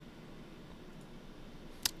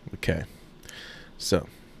Okay. So,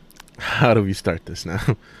 how do we start this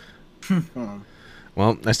now?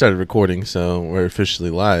 Well, I started recording, so we're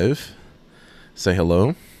officially live. Say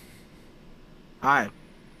hello. Hi.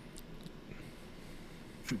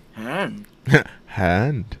 Hand.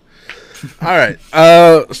 Hand. All right.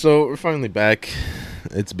 So we're finally back.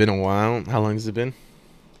 It's been a while. How long has it been?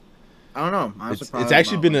 I don't know. I'm It's surprised.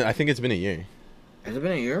 actually been. I think it's been a year. Has it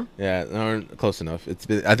been a year? Yeah, or close enough. It's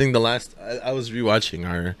been. I think the last. I was rewatching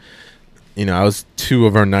our. I was 2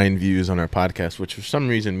 of our 9 views on our podcast, which for some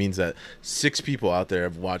reason means that 6 people out there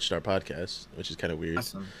have watched our podcast, which is kind of weird.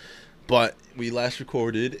 Awesome. But we last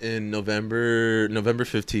recorded in November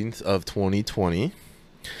 15th of 2020.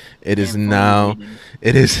 It is now.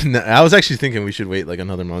 It is. I was actually thinking we should wait like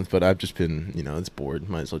another month, but I've just been, it's bored.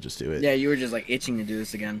 Might as well just do it. Yeah, you were just like itching to do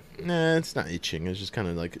this again. Nah, it's not itching. It's just kind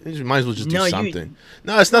of like might as well just do No, something.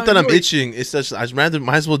 No, it's not that I'm you were- itching. It's just might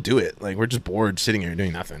as well do it. Like we're just bored sitting here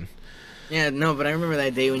doing nothing. Yeah, no, but I remember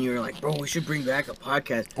that day when you were like, "Bro, we should bring back a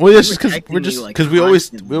podcast." Well, that's You just were because texting we're me, just like, because we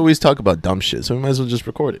constantly. always talk about dumb shit, so we might as well just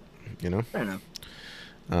record it. Fair enough.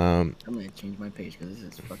 Um. I'm gonna change my page because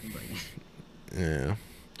this is fucking breaking. Yeah.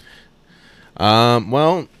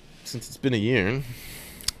 Well, since it's been a year,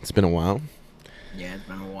 it's been a while. Yeah, it's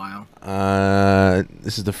been a while.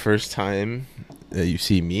 This is the first time that you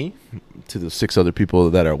see me to the 6 other people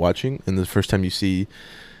that are watching, and the first time you see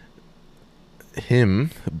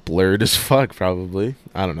him blurred as fuck. Probably.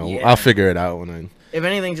 I don't know. Yeah. I'll figure it out when I. If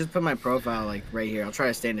anything, just put my profile like right here. I'll try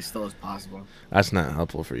to stand as still as possible. That's not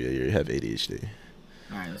helpful for you. You have ADHD.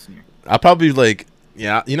 All right, listen here. I'll probably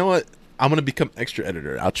yeah. You know what? I'm gonna become extra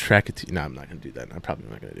editor. I'll track it to you. No, I'm not gonna do that. I'm probably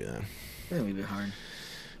not gonna do that. It's gonna be a bit hard.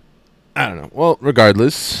 I don't know. Well,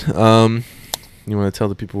 regardless, you want to tell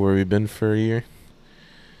the people where we've been for a year?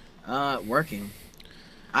 Working.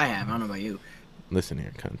 I have. I don't know about you. Listen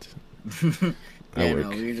here, cunt. I Yeah, work. no,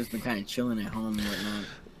 we've just been kind of chilling at home and whatnot.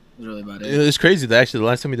 That's really about it. It's crazy that actually the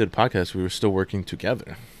last time we did a podcast, we were still working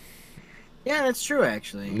together. Yeah, that's true,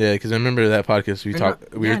 actually. Yeah, because I remember that podcast we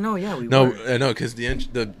talked. We were. No, I know, because the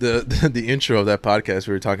intro of that podcast,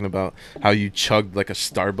 we were talking about how you chugged like a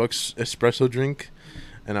Starbucks espresso drink,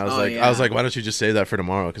 and I was I was like, why don't you just say that for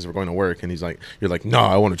tomorrow? Because we're going to work. And you're like, no,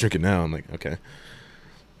 I want to drink it now. I'm like, okay.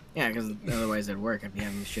 Yeah, because otherwise at work I'd be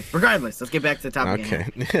having shit. Regardless, let's get back to the topic. Okay.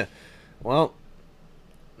 Yeah. Well,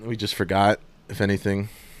 we just forgot. If anything,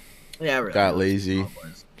 Yeah, really. got lazy.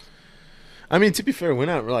 I mean, to be fair, we're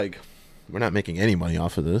not making any money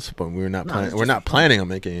off of this, but we're not planning on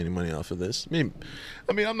making any money off of this. I mean,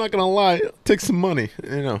 I'm not gonna lie, I'll take some money,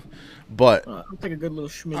 but I'll take a good little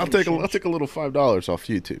schmick. I'll take a little $5 off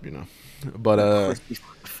YouTube, but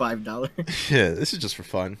 $5. yeah, this is just for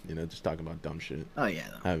fun, just talking about dumb shit, Oh yeah.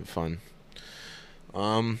 Though. having fun.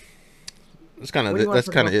 That's What do you wanna that's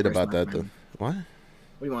talk kind of about it first, about my that though. friend? What? What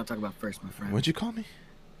do you want to talk about first, my friend? What'd you call me?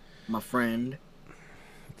 My friend.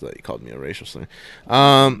 I thought you called me a racial slur.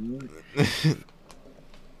 All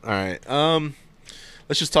right.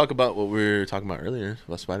 Let's just talk about what we were talking about earlier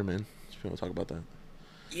about Spider-Man. Just want to talk about that.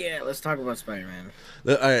 Yeah, let's talk about Spider-Man.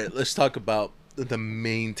 All right. Let's talk about the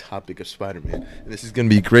main topic of Spider-Man. And this is going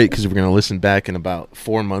to be great because we're going to listen back in about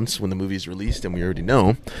 4 months when the movie is released, and we already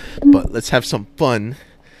know. But let's have some fun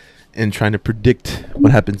in trying to predict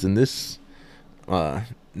what happens in this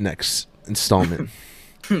next installment.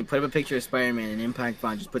 Put up a picture of Spider-Man in impact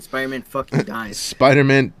font. Just put Spider-Man fucking dies.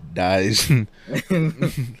 Spider-Man dies.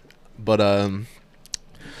 But I don't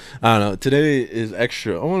know. Today is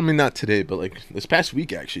extra. Oh, I mean not today, but like this past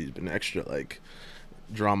week actually has been extra like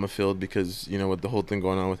drama filled because with the whole thing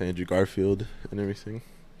going on with Andrew Garfield and everything.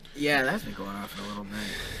 Yeah, that's been going on for a little bit.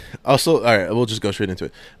 Also, all right, we'll just go straight into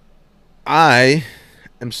it. I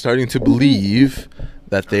am starting to believe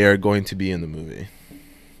that they are going to be in the movie.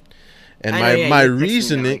 And my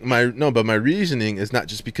reasoning, my reasoning is not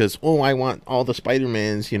just because I want all the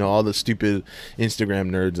Spider-Mans, all the stupid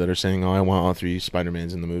Instagram nerds that are saying, I want all 3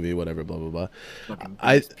 Spider-Mans in the movie, whatever, blah blah blah. Fucking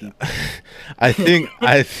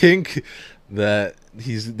I think that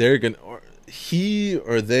they're gonna, or he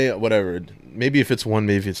or they, whatever. Maybe if it's 1,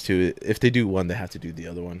 maybe if it's 2. If they do 1, they have to do the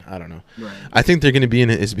other one. I don't know. Right. I think they're gonna be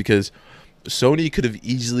in it is because Sony could have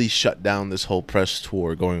easily shut down this whole press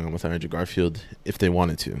tour going on with Andrew Garfield if they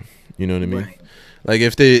wanted to. You know what I mean? Right. Like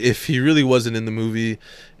if he really wasn't in the movie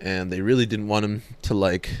and they really didn't want him to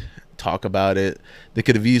like talk about it, they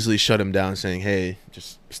could have easily shut him down saying, "Hey,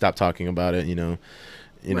 just stop talking about it, know,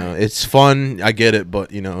 it's fun, I get it,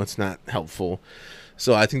 but it's not helpful."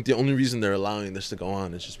 So I think the only reason they're allowing this to go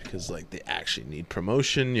on is just because like they actually need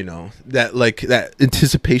promotion, that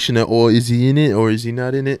anticipation that is he in it or is he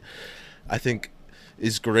not in it? I think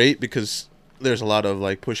is great because there's a lot of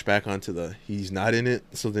like pushback onto the he's not in it.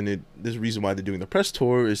 So then there's a reason why they're doing the press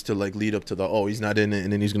tour is to like lead up to the he's not in it,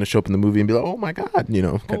 and then he's gonna show up in the movie and be like, oh my god,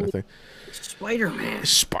 kind of thing.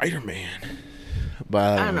 Spider-Man.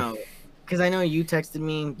 But I don't know, because I know you texted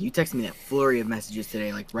me. You texted me that flurry of messages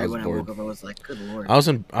today. Like right when bored. I woke up, I was like, good lord. I was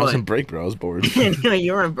on break, bro. I was bored.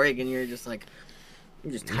 You were on break, and you're just like,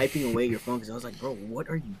 you're just typing away your phone. Because I was like, bro, what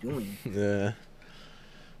are you doing? Yeah.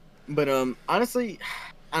 But honestly,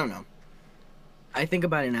 I don't know. I think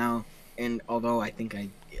about it now, and although I think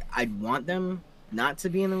I'd want them not to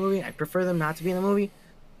be in the movie, I'd prefer them not to be in the movie.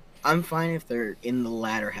 I'm fine if they're in the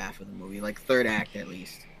latter half of the movie, like third act at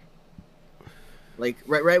least. Like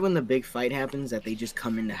right when the big fight happens, that they just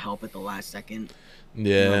come in to help at the last second.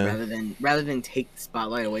 Yeah. Rather than take the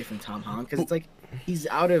spotlight away from Tom Holland, because it's like he's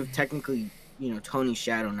out of technically Tony's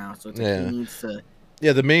shadow now, so it's like he needs to.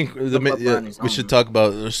 Yeah, we should talk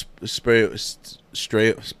about stray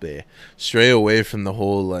away from the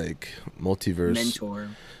whole like multiverse. Mentor.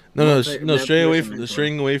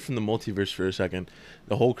 Straying away from the multiverse for a second.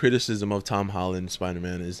 The whole criticism of Tom Holland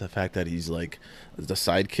Spider-Man is the fact that he's like the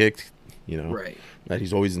sidekick, right? That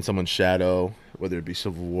he's always in someone's shadow, whether it be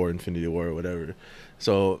Civil War, Infinity War, or whatever.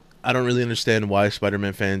 So I don't really understand why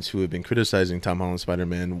Spider-Man fans who have been criticizing Tom Holland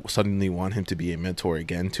Spider-Man suddenly want him to be a mentor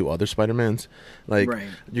again to other Spider-Mans. Like,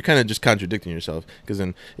 you're kind of just contradicting yourself. Because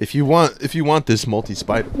then, if you want this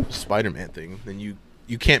Spider-Man thing, then you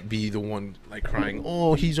can't be the one like crying,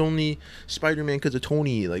 "Oh, he's only Spider-Man because of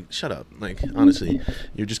Tony." Like, shut up. Like, honestly,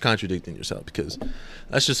 you're just contradicting yourself because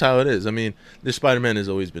that's just how it is. I mean, this Spider-Man has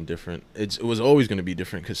always been different. It was always going to be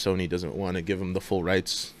different because Sony doesn't want to give him the full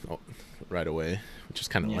rights right away, which is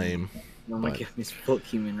kind of lame. No one give him his full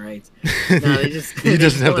human rights. No, he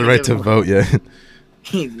doesn't have the right to vote yet.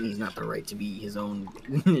 He's not the right to be his own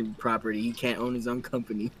property. He can't own his own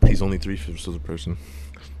company. He's only 3/5 of a person.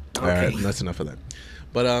 Okay. All right, that's enough of that.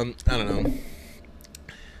 But I don't know.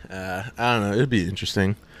 I don't know. It'd be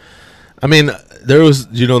interesting. I mean, there was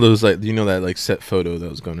that like set photo that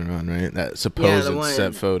was going around, right? That supposed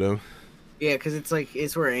set photo. Yeah, because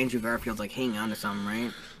it's where Andrew Garfield's like hanging on to something,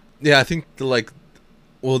 right? Yeah, I think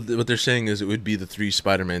what they're saying is it would be the 3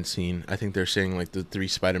 Spider-Man scene. I think they're saying like the 3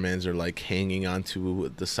 Spider-Mans are like hanging onto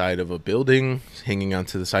the side of a building, hanging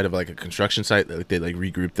onto the side of like a construction site. Like they like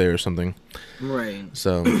regrouped there or something. Right.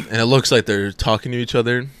 So, and it looks like they're talking to each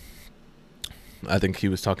other. I think he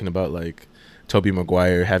was talking about like Tobey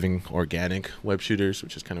Maguire having organic web shooters,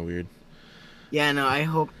 which is kind of weird. Yeah, no, I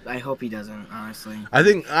hope he doesn't, honestly.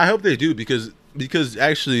 I hope they do because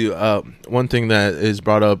actually one thing that is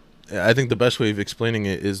brought up, I think the best way of explaining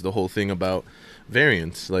it is the whole thing about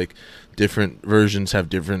variants. Like, different versions have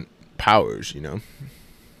different powers,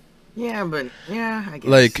 Yeah, but I guess.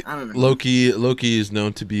 Like, I don't know. Loki is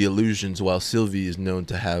known to be illusions, while Sylvie is known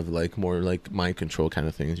to have like more like mind control kind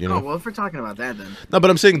of things. Oh, well, if we're talking about that, then. No, but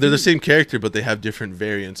I'm saying they're the same character, but they have different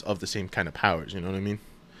variants of the same kind of powers. You know what I mean?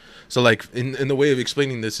 So like in the way of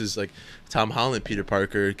explaining this is like Tom Holland, Peter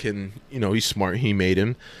Parker can he's smart, he made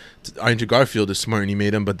him. Andrew Garfield is smart and he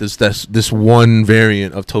made him, but this one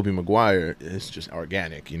variant of Tobey Maguire is just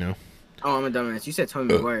organic, Oh, I'm a dumbass. You said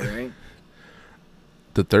Tobey Maguire, right?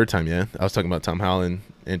 The third time, yeah. I was talking about Tom Holland,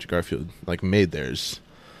 Andrew Garfield like made theirs.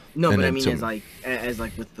 No, but I mean as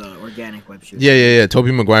like with the organic web shooter. Yeah.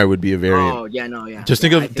 Tobey Maguire would be a variant. Oh yeah, no, yeah. Just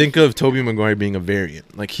think of Tobey Maguire being a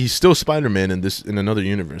variant. Like he's still Spider-Man in another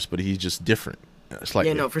universe, but he's just different. Slightly.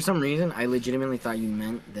 Yeah, no. For some reason, I legitimately thought you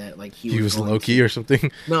meant that like he was Loki or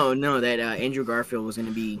something. No, that Andrew Garfield was going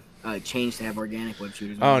to be changed to have organic web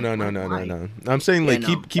shooters. Oh no. I'm saying like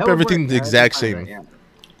keep everything the exact same. Yeah.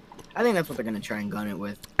 I think that's what they're going to try and gun it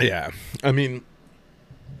with. Yeah, I mean.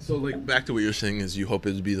 So, like, back to what you're saying is you hope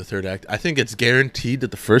it would be the third act. I think it's guaranteed that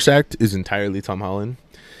the first act is entirely Tom Holland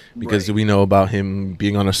because we know about him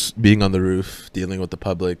being on the roof, dealing with the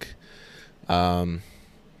public, going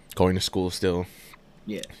to school still.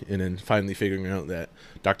 Yeah. And then finally figuring out that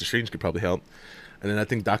Doctor Strange could probably help. And then I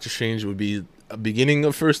think Doctor Strange would be a beginning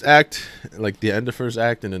of first act, like the end of first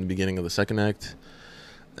act, and then the beginning of the second act.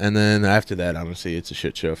 And then after that, honestly, it's a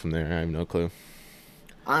shit show from there. I have no clue.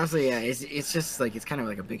 Honestly, yeah, it's just like it's kind of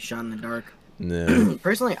like a big shot in the dark. Yeah.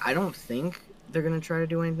 Personally, I don't think they're gonna try to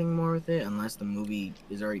do anything more with it unless the movie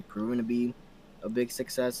is already proven to be a big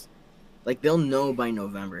success. Like they'll know by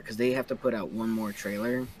November because they have to put out one more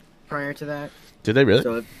trailer prior to that. Did they really?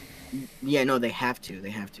 So, they have to.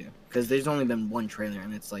 They have to because there's only been one trailer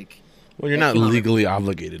and it's like. Well, you're not legally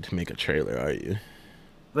obligated to make a trailer, are you?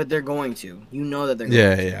 But they're going to. You know that they're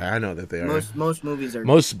going to. Yeah, I know that they are. Most movies are.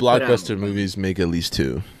 Most blockbuster movies make at least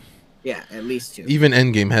 2. Yeah, at least 2. Even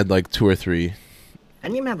Endgame had like 2 or 3.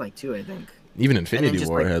 Endgame had like 2, I think. Even Infinity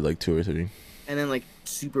War had like 2 or 3. and then like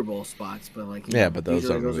Super Bowl spots, but like Yeah, but those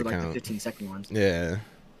usually don't those really are like the count. 15-second ones. Yeah.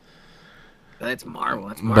 But that's Marvel.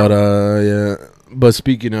 That's But Marvel. yeah. But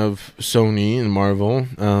speaking of Sony and Marvel,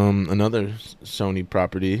 another Sony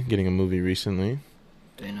property getting a movie recently.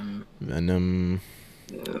 Venom. Venom.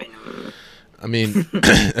 Venom. I mean,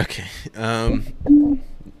 okay.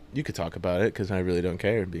 You could talk about it because I really don't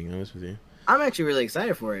care. Being honest with you. I'm actually really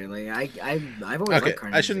excited for it. Like I've always Okay, liked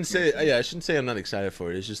Carnage. I shouldn't say. Yeah, I shouldn't say I'm not excited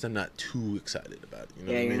for it. It's just I'm not too excited about it. You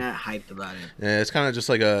know Yeah, what I you're mean? not hyped about it. Yeah, it's kind of just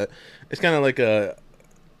like a. It's kind of like a.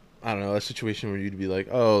 I don't know, a situation where you'd be like,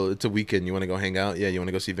 oh, it's a weekend. You want to go hang out? Yeah, you want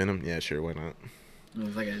to go see Venom? Yeah, sure, why not? It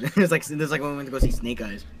was like it was like when we went to go see Snake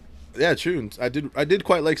Eyes. Yeah, true. I did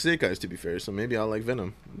quite like Snake Eyes, to be fair. So maybe I'll like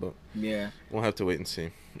Venom, but Yeah, we'll have to wait and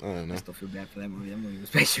see. I don't know. I still feel bad for that movie. That movie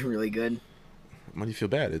was actually really good. Why do you feel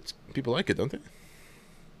bad? It's people like it, don't they?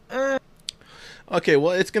 Uh, Okay,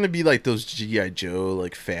 well, it's gonna be like those GI Joe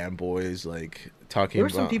like fanboys like talking there were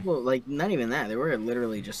about. some people like not even that. There were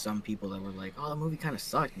literally just some people that were like, "Oh, the movie kind of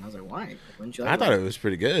sucked," and I was like, "Why? Like, wouldn't you like I it?" thought it was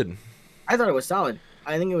pretty good. I thought it was solid.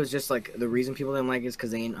 I think it was just like the reason people didn't like it is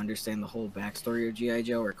because they didn't understand the whole backstory of GI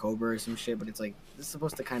Joe or Cobra or some shit. But it's like this is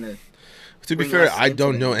supposed to kind of To be bring fair, us I into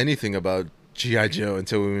don't the know movie. anything about GI Joe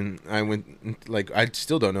until I went. Like, I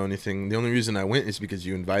still don't know anything. The only reason I went is because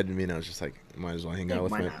you invited me, and I was just like, might as well hang out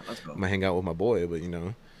with Why my, not? Let's go. might hang out with my boy. But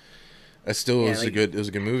it still Yeah, was a like good. It was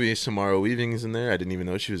a good movie. Samara Weaving is in there. I didn't even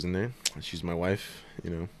know she was in there. She's my wife.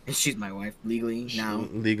 she's my wife legally now.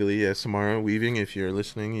 Legally, yeah. Samara Weaving, if you're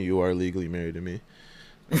listening, you are legally married to me.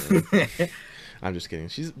 Uh, I'm just kidding.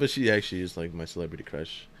 She actually is like my celebrity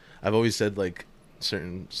crush. I've always said like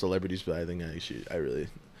certain celebrities, but I think I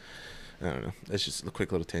don't know. That's just a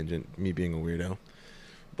quick little tangent. Me being a weirdo.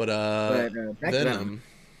 But But back to Venom. Venom.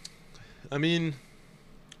 I mean,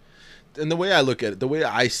 and the way I look at it, the way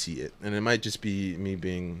I see it, and it might just be me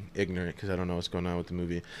being ignorant because I don't know what's going on with the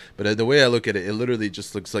movie. But the way I look at it, it literally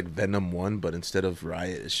just looks like Venom 1, but instead of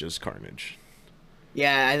Riot, it's just Carnage.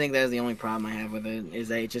 Yeah, I think that's the only problem I have with it is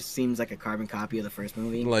that it just seems like a carbon copy of the first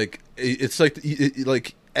movie. Like it's like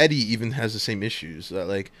like Eddie even has the same issues that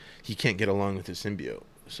like he can't get along with his symbiote.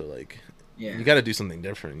 So like Yeah, you got to do something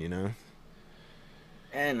different. I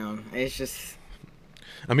don't know. It's just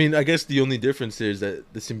I mean, I guess the only difference there is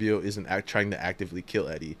that the symbiote isn't trying to actively kill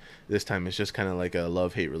Eddie. This time it's just kind of like a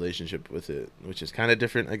love-hate relationship with it, which is kind of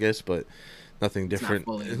different, I guess, but nothing it's not different.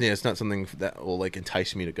 fully Yeah, it's not something that will like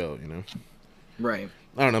entice me to go. right.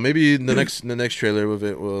 I don't know. Maybe the next trailer with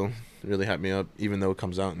it will really hype me up, even though it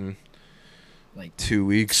comes out in Like 2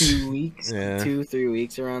 weeks. 2 weeks, Yeah. 2-3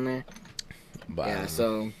 weeks around there. But Yeah,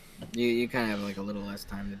 so you kind of have like a little less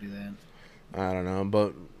time to do that. I don't know.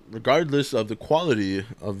 But regardless of the quality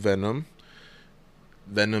of Venom,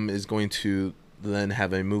 Venom is going to then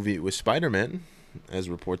have a movie with Spider-Man, as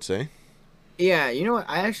reports say. Yeah, you know what?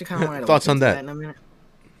 I actually kind of wanted to Thoughts look on into that? in a minute.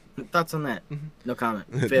 Thoughts on that? No comment.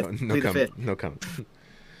 Fifth. No Plead the comment. fifth. No comment.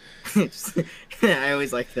 I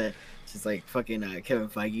always like that. It's just like fucking Kevin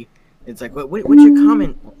Feige. It's like, what's your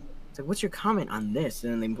comment? It's like, what's your comment on this?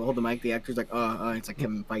 And then they hold the mic. The actor's like, it's like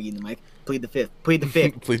Kevin Feige in the mic. Plead the fifth. Plead the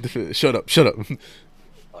fifth. Plead the fifth. Shut up. Shut up.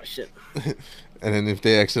 Oh shit. And then if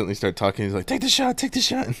they accidentally start talking, he's like, "Take the shot. Take the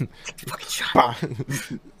shot." Fucking shot. Bah.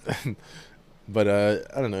 But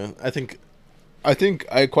I don't know. I think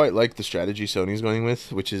I quite like the strategy Sony's going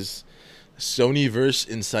with, which is Sony verse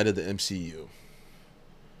inside of the MCU.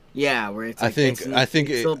 Yeah, where it's I like, think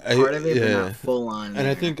it's still part of it, but yeah. not full on. And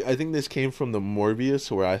I think this came from the Morbius,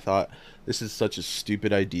 where I thought this is such a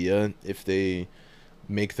stupid idea if they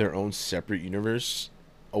make their own separate universe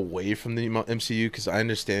away from the MCU, because I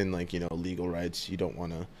understand like legal rights, you don't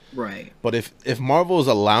want to. right. But if Marvel is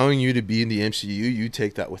allowing you to be in the MCU, you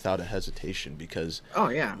take that without a hesitation, because Oh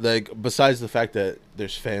yeah. like besides the fact that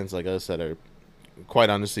there's fans like us that are quite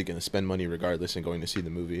honestly going to spend money regardless and going to see the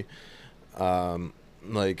movie,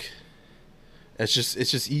 like it's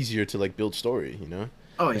just easier to like build story.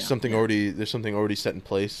 Oh yeah. There's something yeah. already set in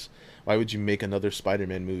place. Why would you make another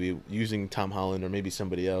Spider-Man movie using Tom Holland or maybe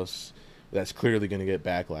somebody else that's clearly going to get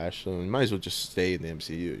backlash? So you might as well just stay in the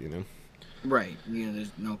MCU. Right. There's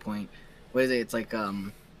no point. What is it? It's like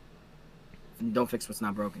don't fix what's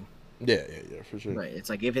not broken. Yeah, for sure. Right. It's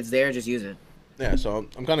like if it's there, just use it. Yeah, so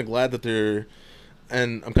I'm kind of glad that they're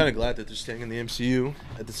staying in the MCU.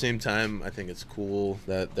 At the same time, I think it's cool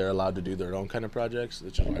that they're allowed to do their own kind of projects,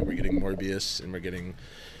 which is why we're getting Morbius and we're getting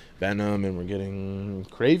Venom and we're getting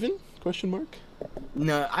Kraven? Question mark.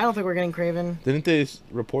 No, I don't think we're getting Craven. Didn't they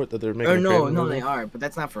report that they're making? Or a no, Kraven no, movie? they are, but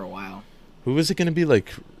that's not for a while. Who was it gonna be?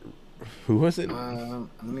 Like, who was it?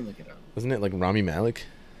 Let me look it up. Wasn't it like Rami Malek?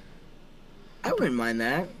 I wouldn't mind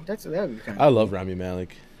that. That would be kind I of. love Rami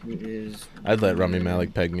Malek. Who is? I'd let Rami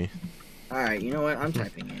Malek peg me. All right, you know what? I'm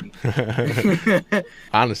typing Andy.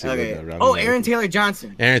 Honestly, Okay. Rami Oh, Malek. Aaron Taylor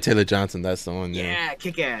Johnson. Aaron Taylor Johnson, that's the one. Yeah, Yeah,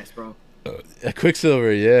 kick ass, bro.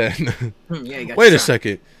 Quicksilver. Yeah. Yeah, you got Wait a shot.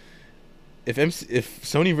 second. If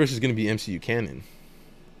Sonyverse is gonna be MCU canon,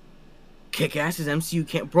 Kick ass is MCU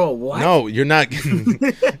can't, bro. What? no, you're not.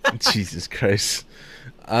 Jesus Christ.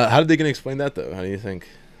 How are they gonna explain that though? How do you think?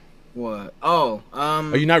 What? Oh,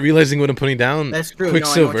 Are you not realizing what I'm putting down? that's true.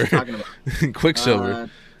 Quicksilver. No, I know what you're talking about. Quicksilver.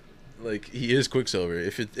 Like he is Quicksilver.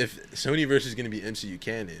 If Sonyverse is gonna be MCU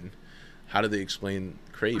canon, how do they explain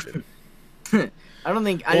Kraven? I don't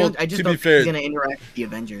think. Well, I just to don't be think fair- he's gonna interact with the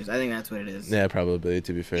Avengers. I think that's what it is. Yeah, probably.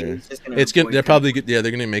 To be fair, He's just gonna it's good. They're boycott. probably good. Yeah,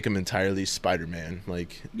 they're gonna make him entirely Spider-Man.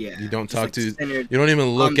 Like Yeah. you don't just talk like to. centered You don't even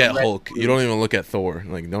on look the at red Hulk. You don't even look at Thor.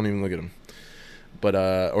 Like don't even look at him. But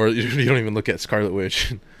or you don't even look at Scarlet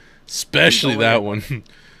Witch, especially Don't that worry. one.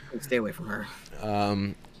 Stay away from her.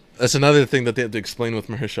 That's another thing that they have to explain with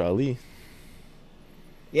Mahershala Ali.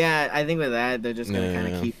 Yeah, I think with that they're just gonna kind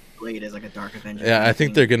Yeah. of keep Blade as like a Dark Avenger. Yeah, kind I of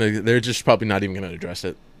think thing. they're just probably not even gonna address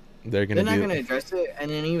it. They're They're gonna not be. gonna address it,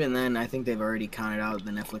 and then even then, I think they've already counted out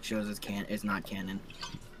the Netflix shows as not canon.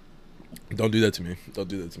 Don't do that to me. Don't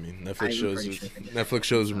do that to me. Netflix I'm shows. pretty sure they did. Netflix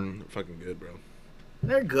shows are fucking good, bro.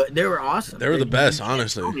 They're good. They were awesome. They were the best,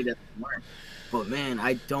 honestly. Tell me that they weren't. But man,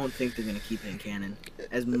 I don't think they're gonna keep it in canon.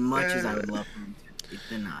 As much as I would love them to,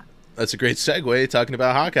 they're not. That's a great segue talking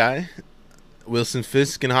about Hawkeye. Wilson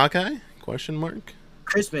Fisk and Hawkeye? Question mark.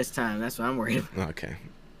 Christmas time. That's what I'm worried about. Okay.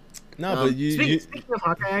 No, but Speaking of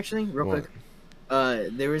Hawkeye, actually, real What?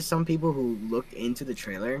 quick, there was some people who looked into the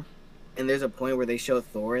trailer, and there's a point where they show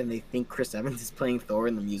Thor, and they think Chris Evans is playing Thor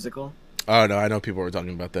in the musical. Oh no, I know people were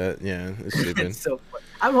talking about that. Yeah, it's stupid. It's so fun.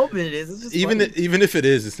 I'm hoping it is. It's just funny. even if it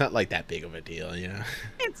is, it's not like that big of a deal. You know.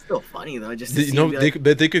 It's still funny though. Just to You see know, him be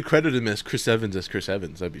like, they could credit him as Chris Evans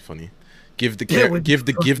That'd be funny. Give the Yeah, it would be give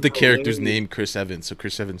the fucking character's hilarious. name Chris Evans, so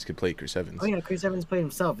Chris Evans could play Chris Evans. oh yeah, Chris Evans played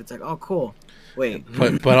himself. It's like, oh cool. Wait,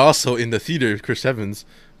 But also in the theater, Chris Evans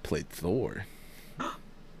played Thor.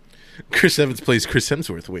 Chris Evans plays Chris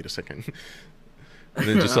Hemsworth. Wait a second. And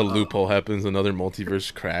then just a loophole happens. Another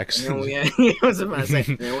multiverse cracks. and then we have, I was about to say,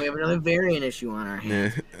 then we have another variant issue on our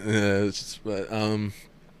hands. Yeah, it's just, but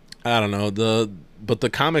I don't know but the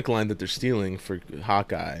comic line that they're stealing for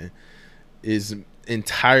Hawkeye is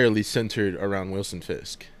entirely centered around Wilson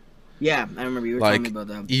Fisk. Yeah, I remember you were Like, telling me about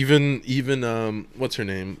that. Even what's her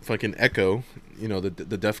name? Fucking Echo, you know, the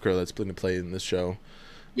deaf girl that's going to play in this show.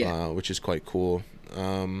 Yeah. Which is quite cool.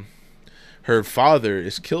 Her father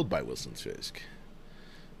is killed by Wilson Fisk.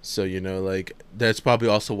 So, you know, like, that's probably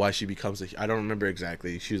also why she becomes I don't remember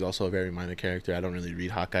exactly. She was also a very minor character. I don't really read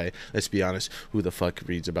Hawkeye. Let's be honest. Who the fuck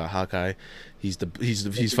reads about Hawkeye? He's fucking...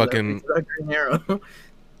 It's about Green Arrow.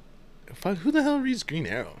 Fuck, who the hell reads Green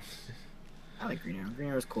Arrow? I like Green Arrow. Green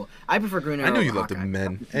Arrow's cool. I prefer Green Arrow. I know you over love the Hawkeye.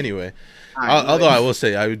 men. Anyway, All right, although I will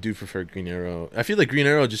say I do prefer Green Arrow. I feel like Green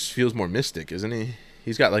Arrow just feels more mystic, isn't he?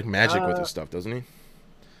 He's got like magic with his stuff, doesn't he?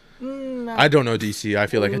 no. I don't know DC. I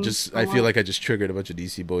feel like I just triggered a bunch of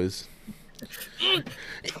DC boys.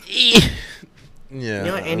 Yeah. You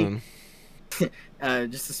know what, Andy?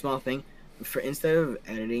 Just a small thing. For instead of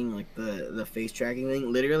editing like the face tracking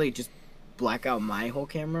thing, literally just black out my whole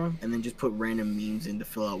camera and then just put random memes in to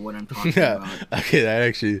fill out what I'm talking Yeah. about. Okay, that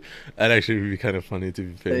actually would be kind of funny to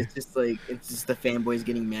be So fair. it's just the fanboys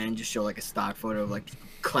getting mad and just show like a stock photo of like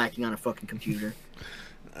clacking on a fucking computer.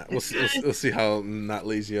 We'll see how not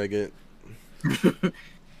lazy I get.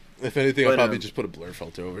 If anything, I'll But, probably just put a blur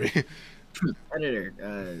filter over it. Editor,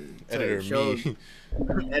 Editor show, me.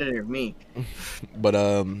 editor me. But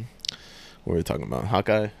what were we talking about?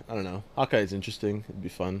 Hawkeye? I don't know. Hawkeye is interesting. It'd be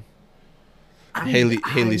fun.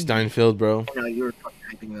 Haley Steinfeld, bro. I know you were fucking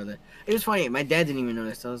hyping about that. It was funny. My dad didn't even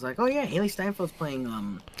notice. I was like, "Oh yeah, Haley Steinfeld's playing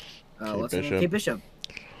what's her name? Kate Bishop."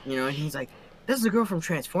 You know, and he's like, "This is the girl from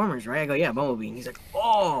Transformers, right?" I go, "Yeah, Bumblebee." And he's like,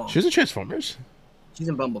 "Oh, She was in Transformers. she's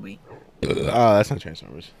in Bumblebee." Oh, that's not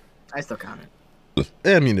Transformers. I still count it.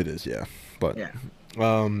 I mean, it is, yeah. But Yeah.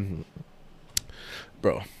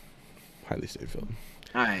 bro, Haley Steinfeld.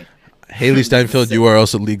 All right. Haley Steinfeld, you are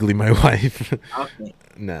also legally my wife. Okay.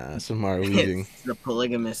 Nah, Samara Weaving. It's the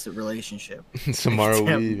polygamous relationship. Samara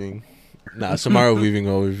Damn. Weaving. Nah, Samara Weaving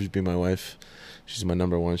will always be my wife. She's my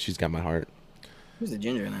number one. She's got my heart. Who's the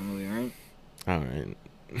ginger in that movie, right? All right.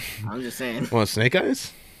 I'm just saying. Well, Snake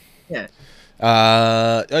Eyes? Yeah.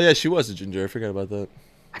 Oh yeah, she was a ginger. I forgot about that.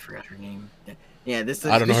 I forgot her name. Yeah, this.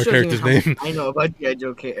 I don't know this her shows you character's how much name. I know about G.I. Joe.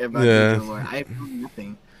 About Yeah. G.I. Joe lore. I know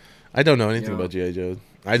nothing. I don't know anything Yeah. about G.I. Joe.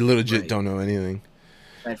 I legit Right. don't know anything.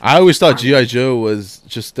 That's I always thought fine. G.I. Joe was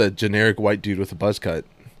just a generic white dude with a buzz cut.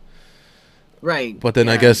 Right. But then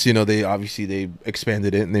I Yeah. guess they obviously they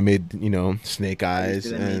expanded it and they made Snake Eyes,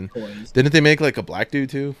 Obviously, they made and toys. didn't they make like a black dude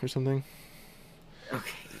too or something?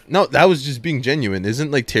 Okay. No, that was just being genuine.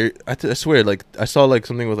 Isn't like Terry? I swear, like I saw like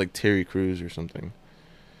something with like Terry Crews or something.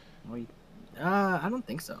 Well, I don't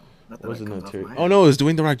think so. Not that it Wasn't comes that off Terry? my Oh head. no, it was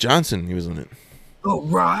Dwayne the Rock Johnson. He was in it. Oh,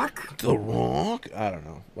 Rock. The Rock? I don't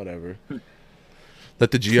know. Whatever.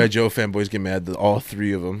 Let the GI Joe fanboys get mad that all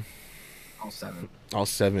three of them, All seven. all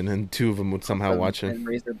seven, and two of them would somehow watch him. And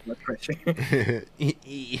raise their blood pressure.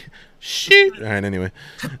 Shit. All right. Anyway.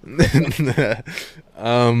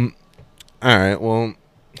 All right. Well,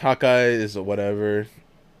 Hawkeye is a whatever.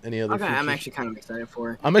 Any other? Okay, I'm features? actually kind of excited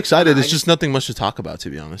for. I'm excited. I It's just nothing much to talk about, to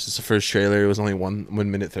be honest. It's the first trailer. It was only 1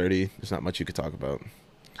 minute 30. There's not much you could talk about.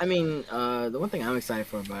 I mean, the one thing I'm excited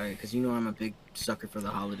for about it, because I'm a big sucker for the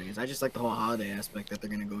holidays. I just like the whole holiday aspect that they're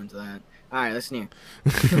gonna go into that. All right, listen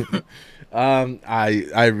here.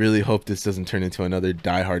 I really hope this doesn't turn into another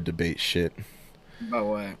Die Hard debate shit. About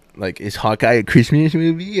what? Like, is Hawkeye a Christmas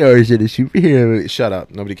movie or is it a superhero movie? Shut up.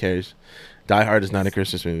 Nobody cares. Die Hard is not a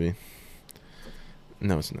Christmas movie.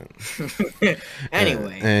 No, it's not.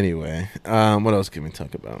 Anyway. Anyway. What else can we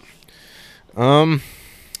talk about?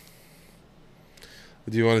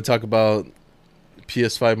 Do you want to talk about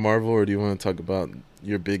PS5 Marvel, or do you want to talk about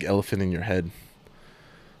your big elephant in your head?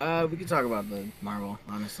 We could talk about the Marvel,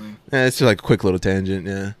 honestly. It's just like a quick little tangent,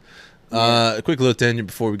 yeah. A quick little tangent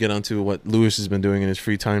before we get on to what Lewis has been doing in his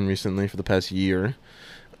free time recently for the past year.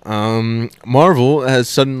 Marvel has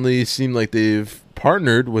suddenly seemed like they've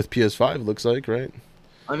partnered with PS5, looks like, right?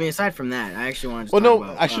 I mean, aside from that, I actually wanted to Well, talk no,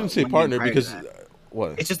 about, I shouldn't say one game partner prior to because... that.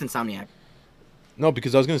 What? It's just Insomniac. No,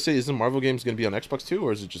 because I was going to say, isn't Marvel games going to be on Xbox too,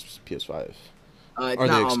 or is it just PS5? It's Are not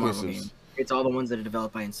they all Marvel exclusives? games. It's all the ones that are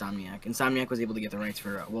developed by Insomniac. Insomniac was able to get the rights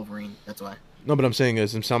for Wolverine. That's why. No, but I'm saying,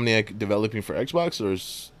 is Insomniac developing for Xbox, or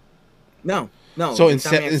is... No. So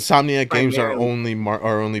Insomniac's Insomniac games are primarily-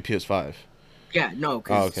 only PS5. Yeah, no, Oh,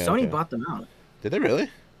 because okay, Sony okay. bought them out. Did they really?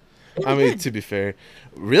 Yeah, I they mean, did. to be fair,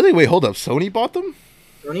 really? Wait, hold up. Sony bought them?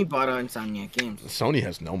 Sony bought out Insomniac Games. Sony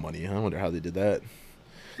has no money. I wonder how they did that.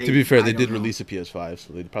 They- To be fair, I they don't did know. release a PS5,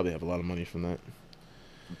 so they probably have a lot of money from that.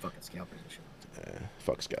 Some fucking scalpers and shit.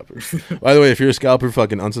 Fuck scalpers. By the way, if you're a scalper,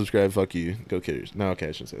 fucking unsubscribe. Fuck you. Go kill yourself. No, okay,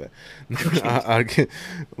 I shouldn't say that.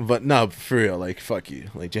 But no, for real, like fuck you.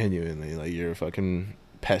 Like genuinely, like you're a fucking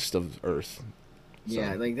pest of Earth. So,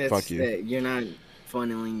 Yeah, like that's fuck you. you're not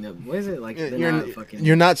funneling the. What is it like? They're You're, not fucking.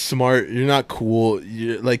 you're not smart. You're not cool.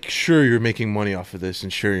 You're like, sure, you're making money off of this,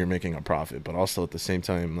 and sure, you're making a profit, but also at the same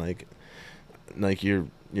time, like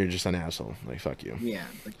you're just an asshole. Like, fuck you. Yeah,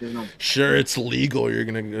 like there's no. Sure, it's legal. You're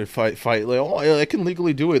gonna go fight. Like, oh, I can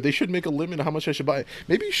legally do it. They should make a limit of how much I should buy.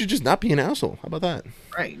 Maybe you should just not be an asshole. How about that?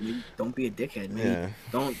 Right, don't be a dickhead, man. Yeah.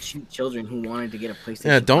 Don't cheat children who wanted to get a PlayStation.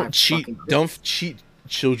 Yeah, 5 don't cheat. fucking Christmas. Don't cheat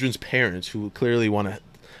children's parents who clearly want to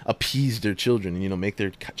appease their children and make their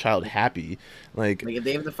child happy. Like, Like if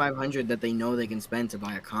they have the 500 that they know they can spend to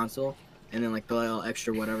buy a console, and then like the little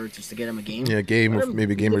extra whatever just to get them a game. yeah, game or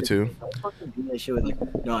maybe a game or two. Don't fucking do that shit with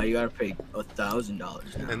like, no, you gotta pay $1,000 now.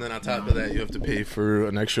 And then on top of that, you have to pay for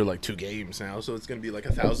an extra like 2 games now, so it's gonna be like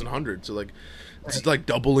 1,100. So like, it's like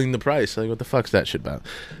doubling the price. Like, what the fuck's that shit about?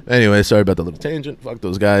 Anyway, sorry about the little tangent. Fuck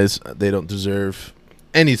those guys. They don't deserve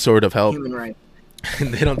any sort of help. Human rights.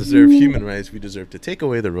 They don't deserve human rights. We deserve to take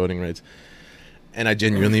away their voting rights. And I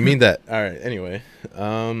genuinely mean that. All right. Anyway,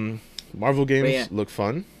 Marvel games yeah. look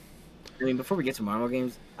fun. I mean, before we get to Marvel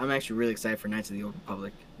games, I'm actually really excited for Knights of the Old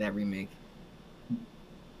Republic, that remake.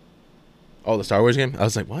 Oh, the Star Wars game. I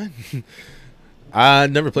was like, what? I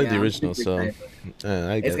never played Yeah, the I'm original, super so excited.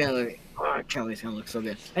 I It's get it. gonna look. Oh, I can't believe it's gonna look so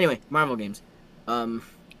good. Anyway, Marvel games.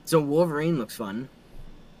 So Wolverine looks fun.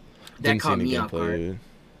 That Didn't see caught any me off guard. gameplay.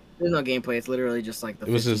 There's no gameplay. It's literally just like the.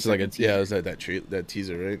 It was just like 15-second it teaser. was that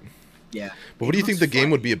teaser, right? Yeah. But what do you think the looks game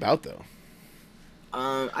fun. would be about, though?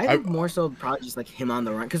 I think more so probably just like him on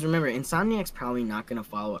the run. Because remember, Insomniac's probably not gonna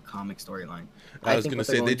follow a comic storyline. I was think gonna what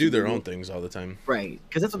they're say they going do to their own things all the time. Right,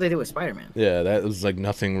 because that's what they did with Spider-Man. Yeah, that was like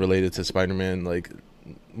nothing related to Spider-Man. Like,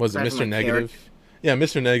 was it Aside Mr. from, like, Negative? Yeah,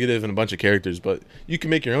 Mr. Negative and a bunch of characters, but you can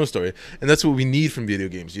make your own story, and that's what we need from video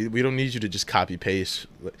games. We don't need you to just copy paste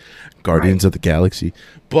Guardians of the Galaxy,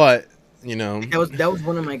 but That was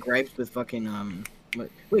one of my gripes with fucking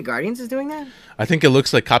Wait, Guardians is doing that? I think it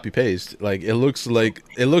looks like copy paste. Like it looks like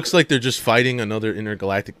they're just fighting another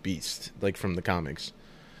intergalactic beast, like from the comics.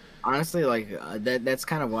 Honestly, like that's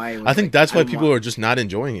kind of why. It was, I think like, that's why don't people want- are just not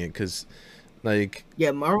enjoying it, because, like,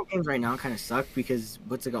 Yeah, Marvel games right now kind of suck because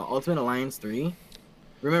what's it called? Ultimate Alliance 3.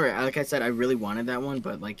 Remember, like I said, I really wanted that one,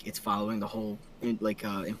 but like it's following the whole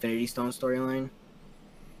Infinity Stone storyline.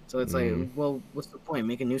 So it's like, well, what's the point?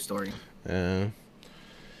 Make a new story. Yeah. Yeah.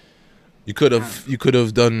 You could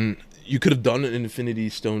have done an Infinity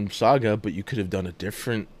Stone saga, but you could have done a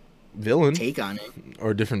different villain Take on it.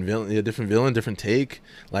 or a different villain, different take.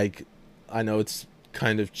 Like, I know it's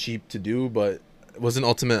kind of cheap to do, but wasn't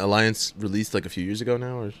Ultimate Alliance released like a few years ago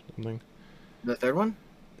now or something? The third one?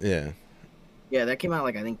 Yeah. Yeah, that came out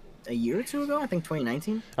like I think a year or two ago. I think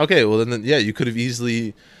 2019. Okay, well then yeah, you could have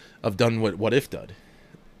easily have done what If did.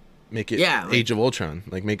 Make it Yeah, like, Age of Ultron.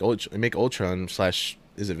 Like make Ultron slash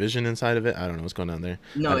is it Vision inside of it? I don't know what's going on there.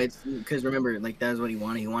 no, it's because remember, like that was what he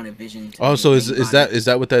wanted. He wanted Vision. To Oh, be so the is main is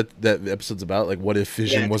that what that episode's about? Like, what if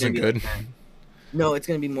Vision it's wasn't gonna be good? like that. No, it's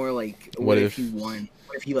gonna be more like What what if- if he won?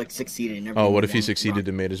 What if he like succeeded? And Oh, everything what if he went succeeded wrong?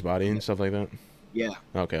 and made his body and stuff like that? Yeah,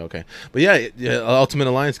 Okay. But yeah, Ultimate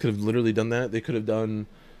Alliance could have literally done that. They could have done.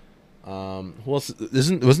 Who else?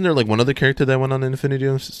 Wasn't there like one other character that went on an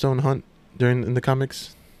Infinity Stone hunt in the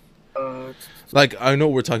comics? Like, I know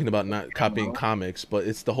we're talking about not copying comics, but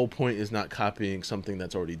it's the whole point is not copying something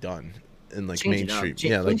that's already done in like change it up. mainstream.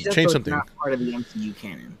 Change Yeah, like it up change so something. It's not part of the MCU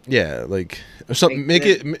canon. Yeah, like or something.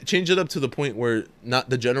 Like, Change it up to the point where not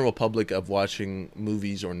the general public of watching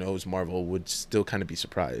movies or knows Marvel would still kind of be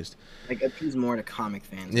surprised. Like appease more to comic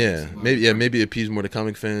fans. Yeah, basically. maybe appease more to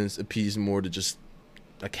comic fans, appease more to just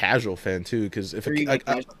a casual fan too. Because if Or even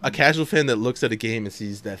a casual fan that looks at a game and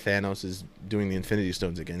sees that Thanos is doing the Infinity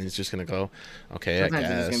Stones again, he's just gonna go, okay, Sometimes I it's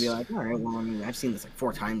guess. just gonna be like, all right, well, I mean, I've seen this like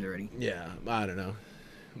 4 times already. Yeah, I don't know,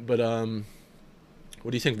 but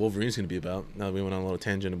what do you think Wolverine's gonna be about? Now that we went on a little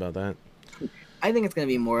tangent about that. I think it's gonna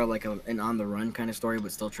be more like an on the run kind of story,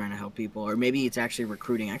 but still trying to help people, or maybe it's actually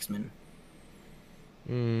recruiting X-Men.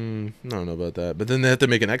 I don't know about that, but then they have to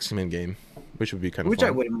make an X-Men game, which would be kind of Which fun.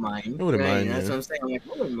 I wouldn't mind. I wouldn't mind, That's yeah. what I'm saying. I'm like, I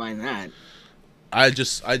wouldn't mind that. I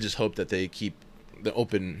just hope that they keep the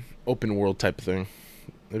open world type of thing.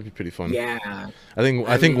 That'd be pretty fun. Yeah. I think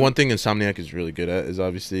I mean- one thing Insomniac is really good at is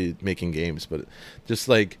obviously making games, but just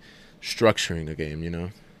like structuring a game, you know.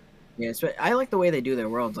 Yeah, I like the way they do their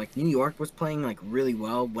worlds. Like New York was playing like really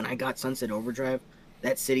well. When I got Sunset Overdrive,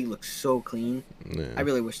 that city looks so clean. Yeah. I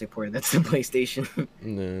really wish they ported that to the PlayStation.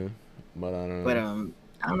 Yeah. But I don't know. But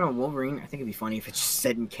I don't know, Wolverine. I think it'd be funny if it's just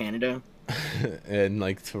set in Canada. And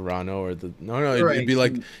like Toronto or the Right. it'd be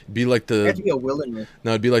like It has to the be a wilderness.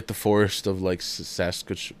 it'd be like the forest of like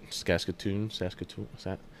Saskatoon.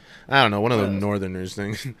 I don't know, one of the northerners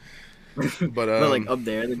things. But But like up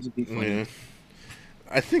there, that'd just be funny. yeah.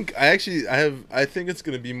 I think it's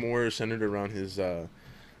gonna be more centered around his. I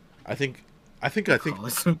think.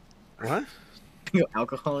 Alcoholism. What?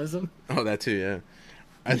 Alcoholism. Oh, that too. Yeah.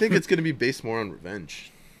 I think it's gonna be based more on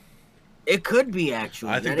revenge. It could be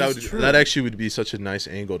actually. I think that is true. that actually would be such a nice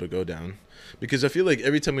angle to go down, because I feel like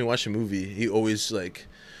every time we watch a movie, he always like,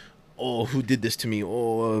 oh, who did this to me?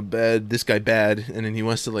 Oh, bad. This guy bad, and then he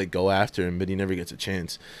wants to like go after him, but he never gets a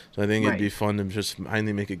chance. So I think it'd be Right. fun to just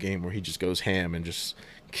finally make a game where he just goes ham and just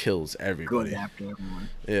kills everybody. Good after everyone.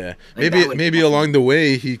 Yeah, Like, that would maybe be along the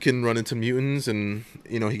way he can run into mutants and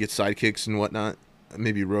he gets sidekicks and whatnot.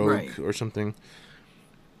 Maybe Rogue Right. or something.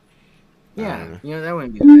 I Yeah, don't know. that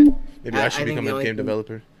wouldn't be bad. Maybe I should think become the a only game thing-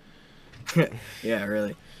 developer. Yeah,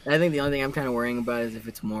 really. I think the only thing I'm kind of worrying about is if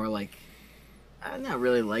it's more like, not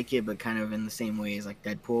really like it, but kind of in the same way as like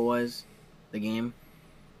Deadpool was, the game.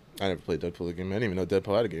 I never played Deadpool the game. I didn't even know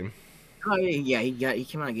Deadpool had a game. Oh yeah, he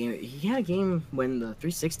came out a game. He had a game when the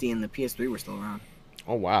 360 and the PS3 were still around.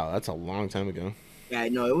 Oh wow, that's a long time ago. Yeah,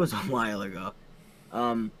 no, it was a while ago.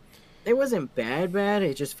 It wasn't bad.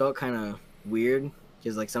 It just felt kind of weird.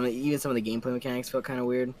 Because like some of the gameplay mechanics felt kind of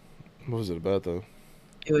weird. What was it about though?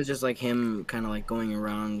 It was just like him kind of like going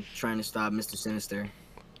around trying to stop Mr. Sinister.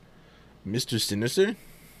 Mr. Sinister?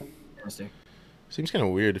 Sinister. Seems kind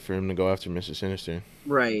of weird for him to go after Mr. Sinister.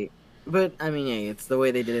 Right. But I mean, yeah, it's the way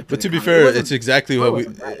they did it. But to through be the fair, comic. It it's exactly well, what it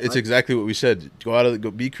wasn't bad, it's like- exactly what we said.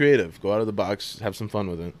 Go be creative. Go out of the box. Have some fun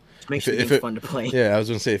with it. makes if the it- game fun to play. Yeah, I was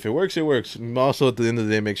gonna say if it works, it works. Also, at the end of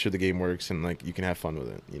the day, make sure the game works and like you can have fun with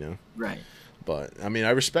it. Right. But I mean,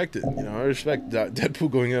 I respect it. I respect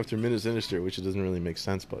Deadpool going after Mr. Sinister, which it doesn't really make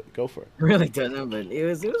sense, but go for it. It really doesn't, but it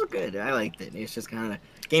was good. I liked it. It's just kind of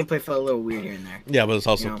gameplay felt a little weird here and there. Yeah, but it's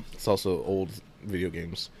also You know. it's also old video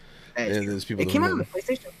games. That is And true. there's people It that came out don't on the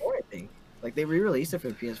PlayStation 4, I think. Like they re-released it for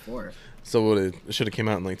the PS4. So what it should have came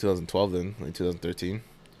out in like 2012 then, like 2013,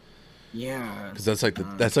 Yeah. because that's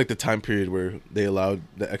like the time period where they allowed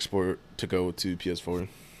the export to go to PS4,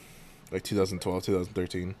 like 2012,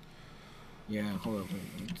 2013. Yeah. Hold up.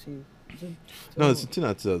 Let's see. Is it- No, it's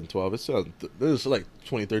not 2012. It was like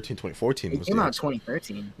 2013, 2014. It was came the out in export.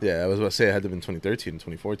 2013. Yeah, I was about to say it had to have been 2013 and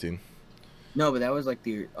 2014. No, but that was like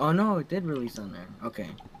the. Oh no, it did release on there. Okay.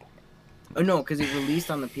 Oh no, because it released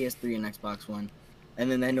on the PS3 and Xbox One, and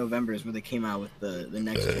then that November is where they came out with the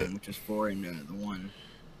next gen, which was 4 and the one,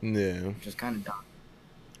 Yeah. which is kind of dumb.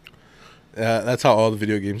 That's how all the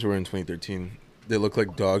video games were in 2013. They look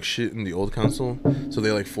like dog shit in the old console, so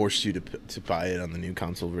they like forced you to buy it on the new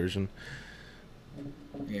console version.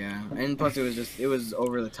 Yeah, and plus it was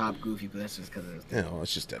over the top goofy, but that's just because it was. Yeah, well,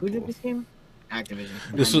 it's just Who did Deadpool. this game? Activision.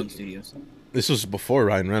 This 9 was- Studios. This was before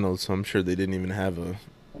Ryan Reynolds, so I'm sure they didn't even have a.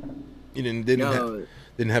 You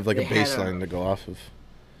didn't have like a they had baseline to go off of.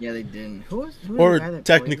 Yeah, they didn't. Who was the guy Or that played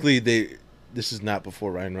technically, this is not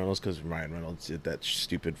before Ryan Reynolds because Ryan Reynolds did that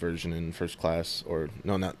stupid version in First Class, or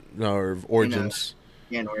or Origins,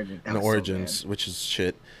 it? Yeah, in Origins. That no was so Origins, which is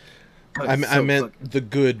shit. bad. I That was I so meant fucking- the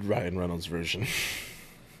good Ryan Reynolds version.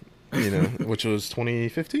 Which was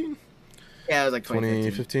 2015. Yeah, it was like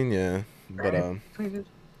 2015. 2015, yeah. But 2015?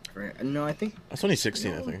 Right. No, I think that's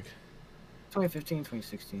 2016. I No. think. 2015,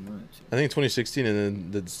 2016. One or two. I think 2016, and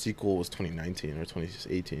then the sequel was 2019 or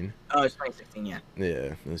 2018. Oh, it's 2016. Yeah,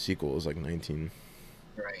 Yeah, the sequel was like 19.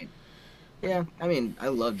 right. Yeah, I mean, I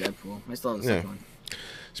love Deadpool. I still have the Yeah. second one.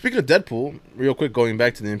 Speaking of Deadpool, real quick, going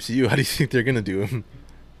back to the MCU, how do you think they're gonna do him?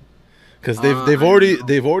 Because I don't know.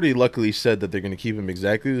 they've already luckily said that they're gonna keep him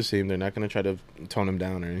exactly the same. They're not gonna try to tone him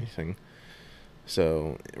down or anything.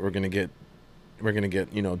 So we're gonna get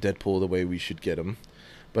Deadpool the way we should get him.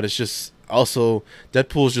 But it's just also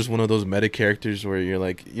Deadpool is just one of those meta characters where you're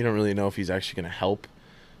like you don't really know if he's actually gonna help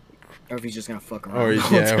Or if he's just gonna fuck around. or the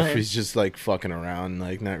whole or if time. he's just like fucking around,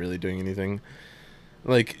 like not really doing anything.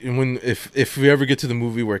 Like if we ever get to the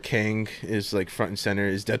movie where Kang is like front and center,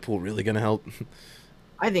 is Deadpool really gonna help?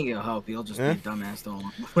 I think it'll help. He'll just Yeah. be a dumbass the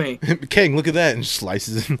whole way. Kang, look at that, and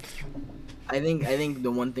slices him. I think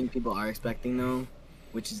the one thing people are expecting though,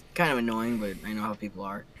 which is kind of annoying, but I know how people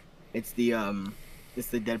are. It's the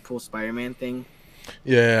Deadpool Spider-Man thing.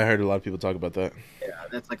 Yeah, I heard a lot of people talk about that. Yeah,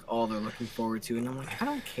 that's like all they're looking forward to, and I'm like, I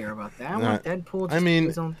don't care about that. I Nah, want Deadpool just I to mean- do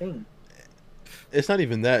his own thing. It's not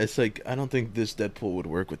even that. It's like I don't think this Deadpool would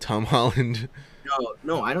work with Tom Holland.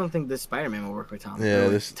 No, I don't think this Spider-Man will work with Tom. Yeah, No,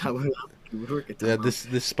 this- Tom would work with Tom. Yeah,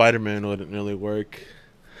 this Spider-Man wouldn't really work.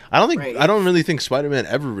 I don't think Right. I don't really think Spider-Man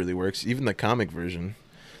ever really works, even the comic version.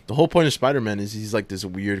 The whole point of Spider-Man is he's like this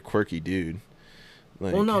weird, quirky dude.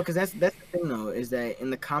 Like, Well, no, because that's the thing though, is that in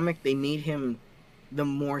the comic they made him the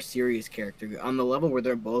more serious character on the level where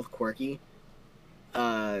they're both quirky.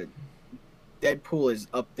 Deadpool is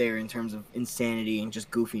up there in terms of insanity and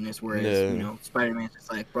just goofiness, whereas Yeah. Spider-Man's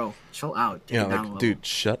just like, bro, chill out, take yeah, it down a like level. dude,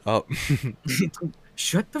 shut up.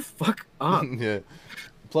 Shut the fuck up. Yeah.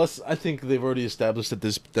 Plus, I think they've already established that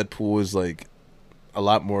this Deadpool is like a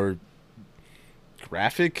lot more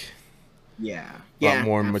graphic, Yeah, a lot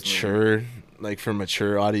more absolutely. mature, like for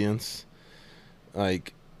mature audience.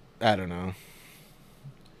 Like, I don't know.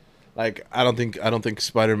 Like, I don't think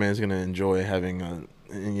Spider-Man's gonna enjoy having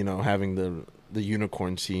having the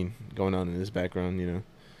unicorn scene going on in his background. You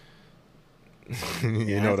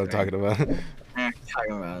Yeah, know what I'm that's right. talking about.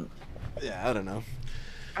 Talking about, Yeah, I don't know.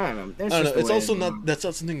 I don't know. That's I don't just know. the It's way also it is. not. That's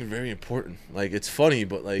not something very important. Like it's funny,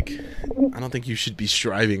 but like I don't think you should be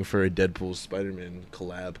striving for a Deadpool Spider-Man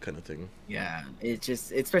collab kind of thing. Yeah, it's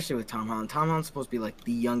just especially with Tom Holland. Tom Holland's supposed to be like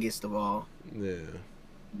the youngest of all. Yeah.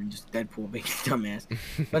 And just Deadpool being a dumbass.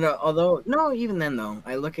 But although no, even then though,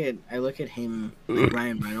 I look at him like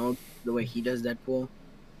Ryan Reynolds, the way he does Deadpool,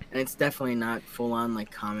 and it's definitely not full on like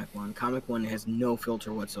comic one. Comic one has no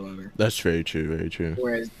filter whatsoever, That's very true. Very true.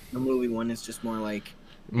 whereas the movie one is just more like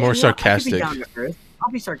More yeah, you know, I could be sarcastic. down to earth. I'll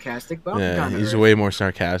be sarcastic, but I'll be Yeah, down to he's earth. way more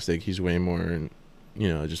sarcastic. He's way more,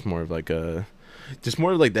 just more of like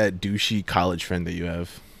that douchey college friend that you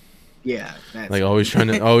have. Yeah, that's Like always trying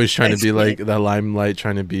to That's be like it. the limelight,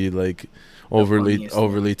 trying to be like funniest one.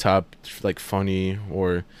 overly top, like funny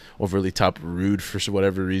or overly top rude for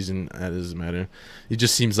whatever reason. That doesn't matter. He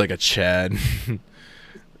just seems like a Chad.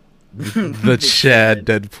 the Chad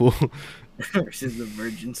Deadpool. versus the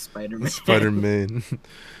Virgin Spider-Man. Spider-Man.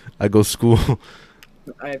 I go school.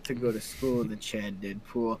 I have to go to school. The Chad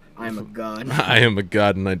Deadpool. I'm a god. I am a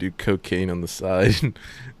god and I do cocaine on the side.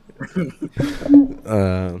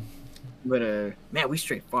 But man, we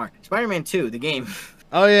straight far. Spider-Man 2, the game.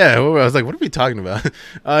 Oh yeah, I was like, what are we talking about?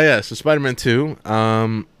 Oh yeah, so Spider-Man 2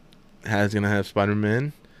 gonna have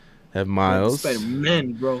Spider-Man, have Miles,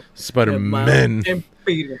 Spider-Man, bro. Spider-Man. Miles and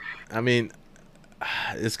Peter. I mean,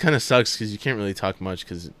 it's kind of sucks because you can't really talk much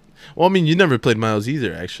because, well, I mean, you never played Miles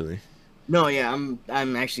either, actually. No, yeah,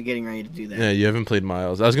 I'm actually getting ready to do that. Yeah, you haven't played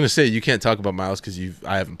Miles. I was gonna say you can't talk about Miles because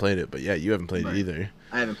I haven't played it, but yeah, you haven't played Right. it either.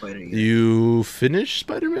 I haven't played it either. You finished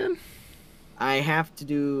Spider-Man? I have to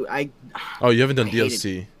do. Oh, you haven't done I hate it.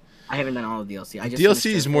 DLC. I haven't done all of DLC. I just DLC finished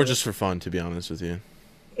is the more whole- just for fun, to be honest with you.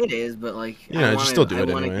 It is, but like Yeah, I just want still to. do I it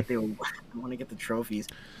want to anyway. get the. I want to get the trophies.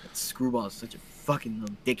 Screwball is such a fucking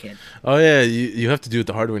little dickhead. Oh yeah, you have to do it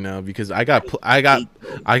the hard way now because I got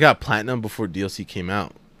platinum before DLC came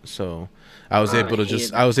out, so I was able to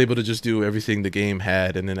hated just do everything the game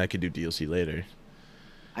had, and then I could do DLC later.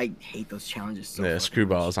 I hate those challenges so Yeah, fucking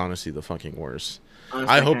Screwball much. is honestly the fucking worst.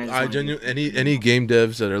 Honestly, I hope kinda just I wanna genuinely get- any game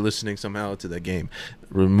devs that are listening somehow to that game,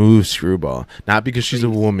 remove Screwball. Not because she's a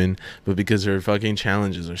Please. woman, but because her fucking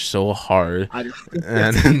challenges are so hard. I,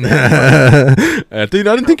 And I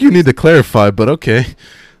didn't think you need to clarify, but okay.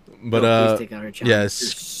 But please take out her challenges. yes, They're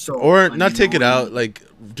so or not take it out, annoying. like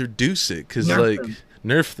reduce it, cause Nerf like them.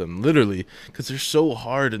 nerf them literally, cause they're so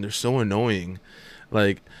hard and they're so annoying.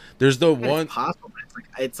 Like there's the Yeah, one. it's possible. But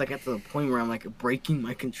it's like at the point where I'm like breaking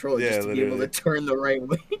my controller Yeah, just to be able to literally. turn the right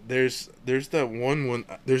way. There's that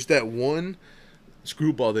one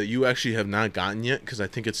Screwball that you actually have not gotten yet, because I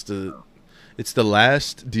think it's the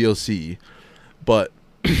last DLC, but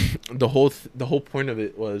the whole point of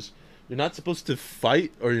it was you're not supposed to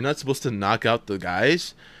fight or you're not supposed to knock out the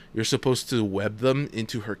guys. You're supposed to web them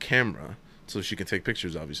into her camera so she can take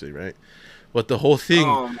pictures, obviously, right? But the whole thing,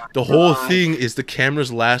 Oh my the whole God. thing is the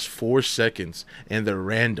cameras last 4 seconds and they're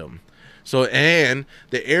random. So and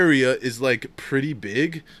the area is like pretty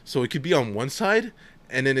big, so it could be on one side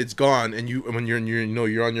and then it's gone, and when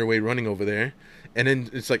you're on your way running over there, and then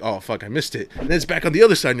it's like, oh fuck, I missed it, and then it's back on the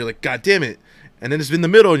other side and you're like, god damn it, and then it's in the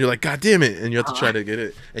middle and you're like, god damn it, and you have to try to get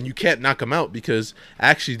it, and you can't knock them out because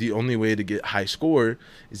actually the only way to get high score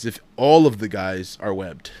is if all of the guys are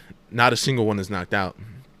webbed, not a single one is knocked out,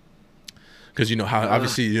 because you know how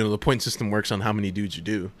obviously the point system works on how many dudes you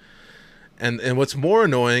do. And what's more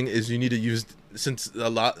annoying is you need to use, since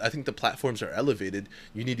I think the platforms are elevated,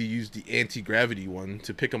 you need to use the anti-gravity one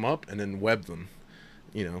to pick them up and then web them,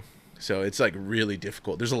 so it's like really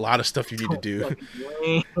difficult. There's a lot of stuff you need to do.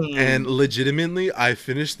 And legitimately, I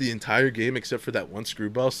finished the entire game except for that one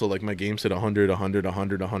Screwball. So like my game said 100, 100,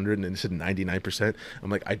 100, 100, and then it said 99%. I'm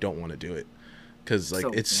like, I don't want to do it because like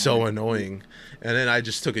it's so annoying. And then I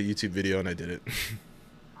just took a YouTube video and I did it.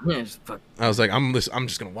 Yeah, just fuck. I was like, I'm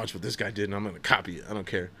just gonna watch what this guy did and I'm gonna copy it. I don't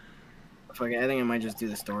care. Fuck it, I think I might just do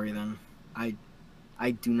the story then. I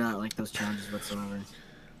do not like those challenges whatsoever.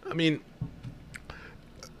 I mean,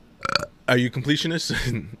 are you completionist?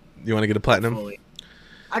 You want to get a platinum? Fully.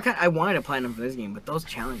 I wanted a platinum for this game, but those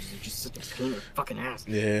challenges are just such a pain in the fucking ass.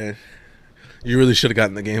 Yeah. You really should have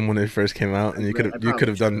gotten the game when it first came out, and you could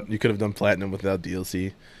have done platinum without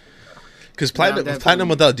DLC. Because platinum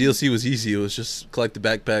without DLC was easy. It was just collect the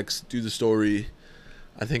backpacks, do the story.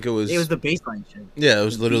 I think it was the baseline shit. Yeah, it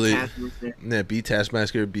was literally Taskmaster. beat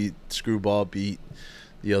Taskmaster, beat Screwball, beat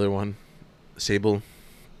the other one, Sable.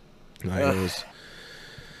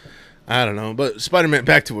 I don't know, but Spider-Man.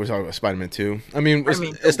 Back to what we're talking about, Spider-Man 2. I mean,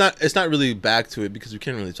 it's not really back to it because we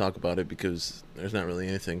can't really talk about it because there's not really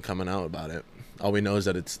anything coming out about it. All we know is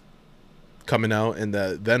that it's coming out and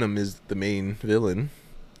that Venom is the main villain.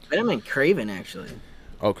 Venom and Craven actually.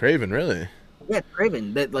 Oh, Craven, really? Yeah,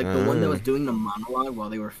 Craven. That the one that was doing the monologue while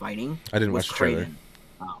they were fighting. I didn't watch the trailer.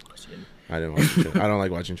 Oh, of course you didn't. I didn't watch the trailer. I don't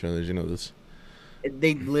like watching trailers. You know this.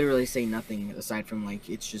 They literally say nothing aside from like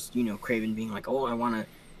it's just Craven being like, oh, I want to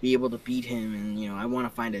be able to beat him, and I want to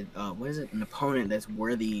find an opponent that's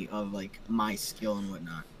worthy of like my skill and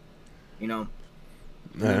whatnot.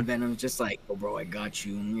 And Venom's just like, oh bro, I got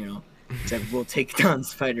you, and it's like we'll take down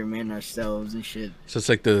Spider-Man ourselves and shit. So it's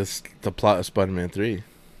like the plot of Spider-Man 3.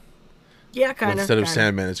 Yeah, kind of. Instead of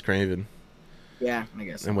Sandman, it's Craven. Yeah, I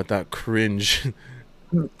guess. And without cringe.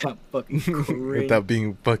 Without fucking cringe. Without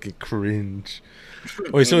being fucking cringe.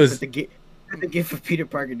 Wait, so is the gift of Peter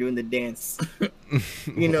Parker doing the dance.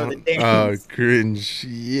 The dance. Oh, cringe.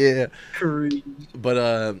 Yeah. Cringe.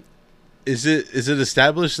 But is it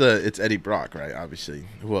established that it's Eddie Brock, right? Obviously.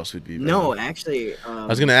 Who else would be Venom? No, actually. I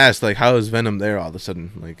was gonna ask, like, how is Venom there all of a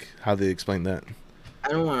sudden? Like, how they explain that? I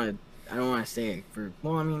don't want to say it for.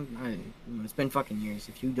 Well, I mean, it's been fucking years.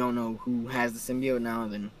 If you don't know who has the symbiote now,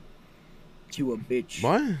 then you a bitch.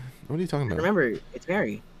 What? What are you talking about? Remember, it's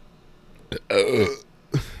Harry.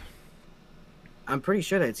 I'm pretty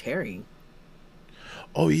sure that it's Harry.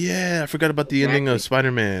 Oh yeah, I forgot about the ending of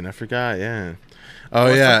Spider-Man. I forgot. Yeah. Oh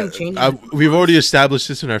Well, yeah. something changes. We've already established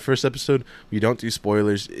this in our first episode. We don't do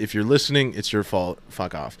spoilers. If you're listening, it's your fault.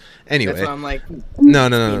 Fuck off. Anyway. That's why I'm like. No.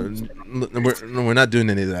 We're not doing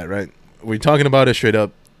any of that, right? We're talking about it straight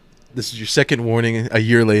up. This is your second warning a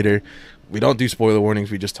year later. We don't do spoiler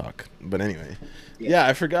warnings. We just talk. But anyway. Yeah,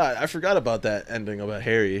 I forgot about that ending about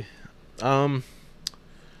Harry.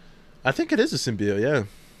 I think it is a symbiote, yeah.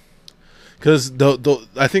 Because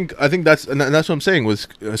I think that's what I'm saying with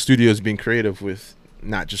studios being creative with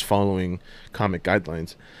not just following comic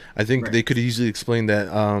guidelines. I think Right. they could easily explain that.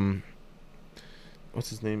 What's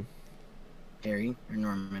his name? Harry or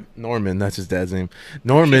Norman. Norman, that's his dad's name.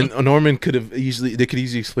 Norman could have easily they could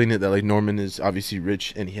easily explain it that like Norman is obviously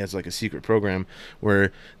rich and he has like a secret program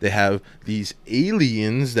where they have these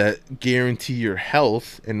aliens that guarantee your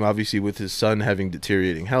health, and obviously with his son having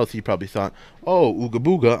deteriorating health, he probably thought, "Oh, ooga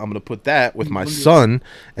booga, I'm gonna put that with my son,"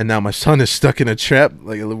 and now my son is stuck in a trap,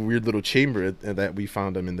 like a little, weird little chamber that we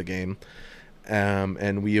found him in the game.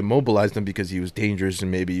 And we immobilized him because he was dangerous, and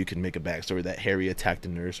maybe you can make a backstory that Harry attacked a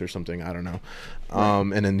nurse or something. I don't know.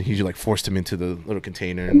 And then he like forced him into the little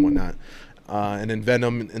container and whatnot. And then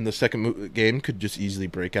Venom in the second game could just easily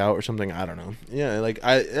break out or something. I don't know. Yeah, like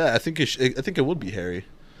I think I think it would be Harry.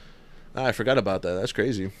 I forgot about that. That's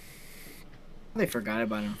crazy. They forgot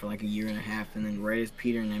about him for like a year and a half, and then right as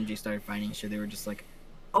Peter and MJ started fighting shit, they were just like,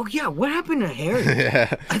 "Oh yeah, what happened to Harry?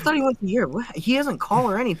 Yeah. I thought he went to Europe. What? He doesn't call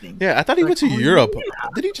or anything." Yeah, I thought he Like, went to oh, Europe. yeah.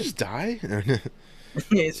 Did he just die?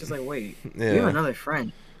 It's just like, wait, we have Yeah. another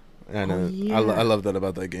friend. I know. Oh, yeah. I love that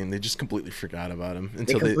about that game. They just completely forgot about him They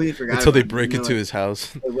completely forgot until they about him, break and into they're his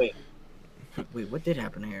house. like, wait, what did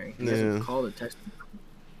happen to Harry? He Yeah. hasn't called or texted.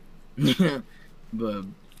 Yeah, but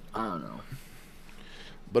I don't know.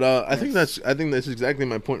 But I think that's exactly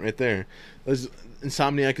my point right there.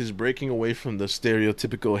 Insomniac is breaking away from the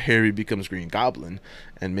stereotypical Harry becomes Green Goblin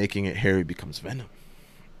and making it Harry becomes Venom.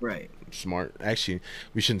 Right. Smart. Actually,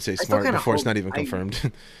 we shouldn't say still smart kinda before it's hope not even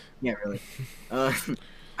confirmed. Yeah, really.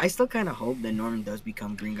 I still kind of hope that Norman does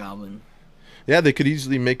become Green Goblin. Yeah, they could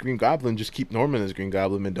easily make Green Goblin, just keep Norman as Green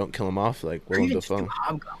Goblin and don't kill him off like Or Willem even just do Dafoe.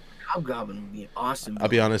 Hobgoblin. Hobgoblin would be awesome. I'll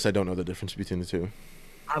be honest, I don't know the difference between the two.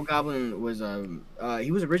 Hobgoblin was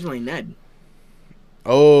he was originally Ned.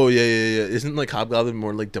 Oh yeah. Isn't like Hobgoblin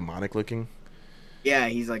more like demonic looking? Yeah,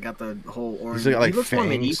 he's like got the whole orange. He's got, like, he looks more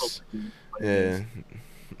medieval. fangs. Yeah,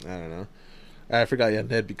 I don't know. I forgot. Yeah,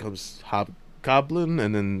 Ned becomes Hobgoblin,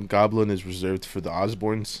 and then Goblin is reserved for the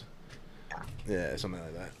Osborns. Yeah, something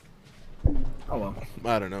like that. Oh well.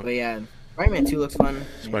 I don't know. But yeah, Spider-Man 2 looks fun.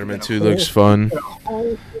 Spider-Man Got a 2 whole- looks fun. got a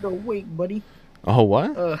whole bit of wait, buddy. Oh,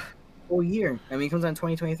 what? Whole year. I mean, it comes out in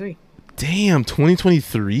 2023. Damn,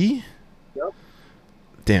 2023? Yep.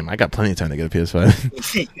 Damn, I got plenty of time to get a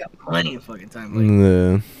PS5. You got plenty of fucking time.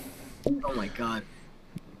 Like, The oh my god.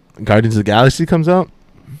 Guardians of the Galaxy comes out?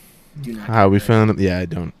 Do not. How we care. found it? Yeah, I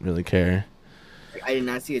don't really care. I did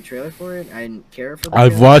not see a trailer for it. I didn't care for. The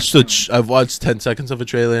I've trailer. I've watched 10 seconds of a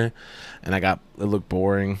trailer, and it looked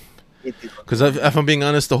boring. It did look Because fun. if I'm being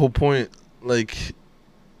honest, the whole point, like,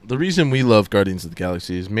 the reason we love Guardians of the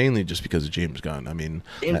Galaxy is mainly just because of James Gunn. I mean,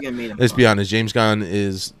 James Gunn made him let's fun. be honest, James Gunn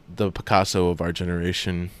is the Picasso of our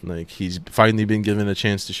generation. Like, he's finally been given a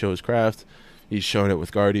chance to show his craft. He's shown it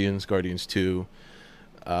with Guardians 2.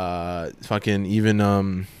 Fucking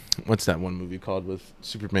even what's that one movie called with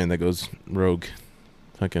Superman that goes rogue?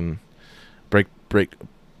 Fucking Brightburn.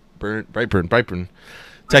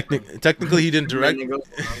 Technically he didn't direct.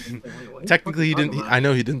 Technically he didn't. I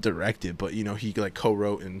know he didn't direct it, but you know he like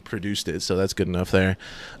co-wrote and produced it, so that's good enough there.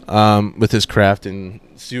 With his craft in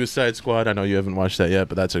Suicide Squad, I know you haven't watched that yet,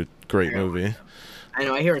 but that's a great movie. I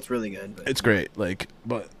know. I hear it's really good. But It's great, like,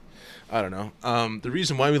 but I don't know. The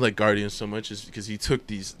reason why we like Guardians so much is because he took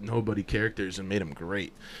these nobody characters and made them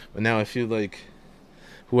great. But now I feel like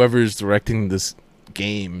whoever's directing this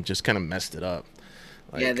game just kind of messed it up.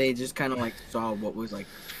 Like, yeah, they just kind of like saw what was like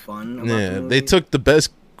fun. About yeah, the they movie. took the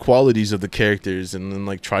best qualities of the characters and then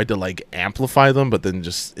like tried to like amplify them, but then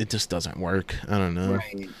it just doesn't work. I don't know.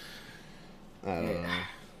 Right. I don't Yeah. know.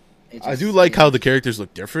 It I just- do like yeah. how the characters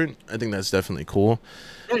look different. I think that's definitely cool.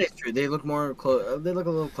 That is true. They look more close. They look a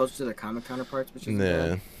little closer to their comic counterparts, which is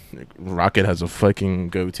Yeah, like, Rocket has a fucking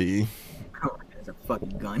goatee. It's a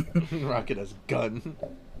fucking gun. Rocket has a gun.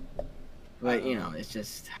 But you know, it's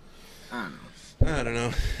just I don't know. I don't know.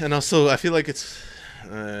 And also, I feel like it's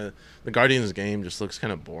the Guardians game just looks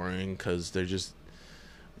kind of boring because they're just,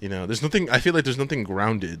 you know, there's nothing. I feel like there's nothing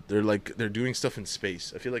grounded. They're doing stuff in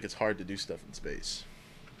space. I feel like it's hard to do stuff in space.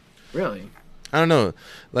 Really? I don't know.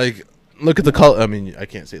 Like, look at the call. I mean, I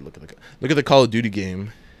can't say look at the Call of Duty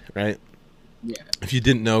game, right? Yeah. If you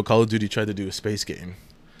didn't know, Call of Duty tried to do a space game,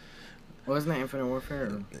 Wasn't that Infinite Warfare?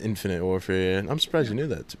 Or Infinite Warfare. I'm surprised you knew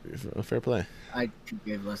that. To be fair play. I could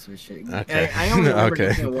give less of a shit. Okay. I only remember Okay.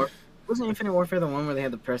 Infinite Warfare. Wasn't Infinite Warfare the one where they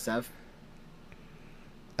had to press F?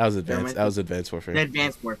 That was advanced. That was Advanced Warfare.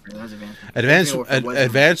 Advanced Warfare. That was Advanced Warfare. Advanced Infinite Warfare wasn't-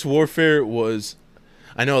 Advanced Warfare was,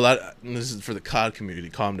 I know a lot. This is for the COD community.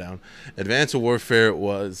 Calm down. Advanced Warfare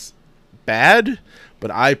was bad,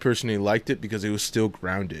 but I personally liked it because it was still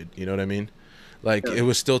grounded. You know what I mean? Like Yeah. it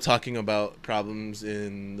was still talking about problems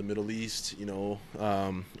in the Middle East,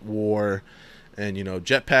 war, and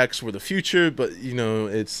jetpacks were the future, but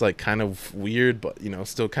it's like kind of weird, but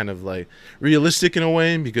still kind of like realistic in a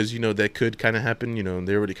way because that could kind of happen.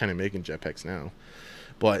 They're already kind of making jetpacks now.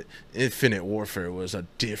 But Infinite Warfare was a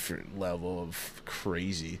different level of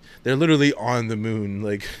crazy. They're literally on the moon,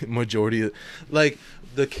 like majority of, like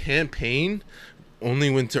the campaign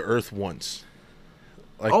only went to Earth once.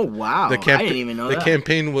 Like Oh wow! I didn't even know the that.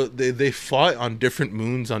 campaign was they fought on different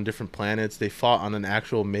moons on different planets. They fought on an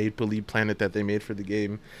actual made believe planet that they made for the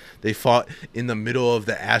game. They fought in the middle of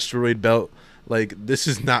the asteroid belt. Like this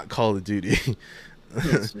is not Call of Duty.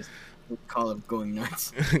 It's just Call of going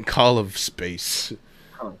nuts. Call of Space.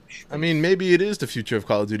 Oh, I mean, maybe it is the future of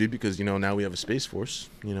Call of Duty because now we have a Space Force.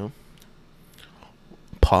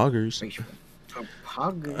 Poggers.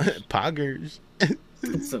 Poggers. Poggers.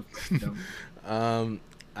 It's so dumb.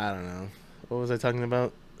 I don't know. What was I talking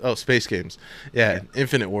about? Oh, space games. Yeah,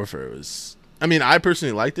 Infinite Warfare was. I mean, I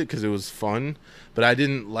personally liked it because it was fun, but I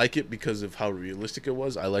didn't like it because of how realistic it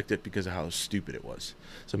was. I liked it because of how stupid it was.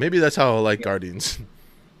 So maybe that's how I like Guardians.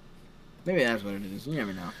 Maybe that's what it is. You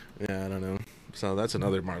never know. Yeah, I don't know. So that's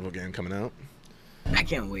another Marvel game coming out. I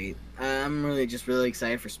can't wait. I'm really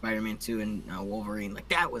excited for Spider-Man 2 and Wolverine. Like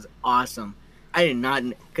that was awesome. I did not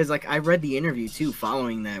because like I read the interview too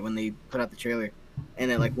following that when they put out the trailer, and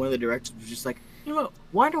then like one of the directors was just like,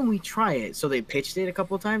 why don't we try it? So they pitched it a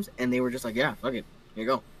couple of times, and they were just like, yeah, fuck it, here you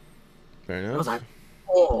go. Fair enough. I was like,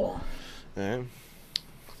 oh, Yeah.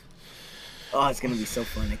 oh, it's gonna be so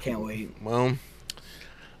fun. I can't wait. Well,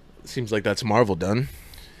 seems like that's Marvel done.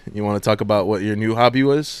 You want to talk about what your new hobby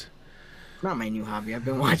was? It's not my new hobby. I've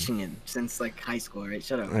been watching it since like high school. Right?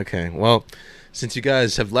 Shut up. Okay. Well, since you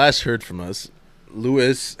guys have last heard from us,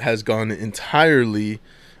 Lewis has gone entirely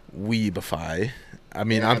weebify. I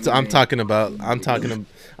mean, Yeah,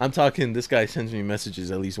 I'm talking. This guy sends me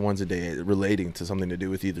messages at least once a day relating to something to do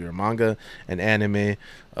with either a manga, an anime,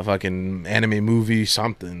 a fucking anime movie,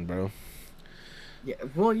 something, bro. Yeah.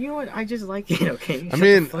 Well, you know what? I just like it. Okay. I Shut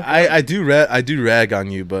mean, the fuck up. I do rag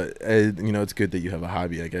on you, but it's good that you have a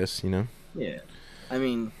hobby, I guess. Yeah. I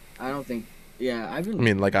mean, I don't think. Yeah, I've been. I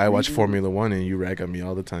mean, like I watch reading- Formula One, and you rag on me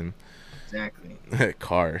all the time. Exactly.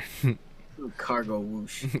 Car, Cargo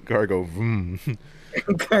whoosh. cargo, vroom.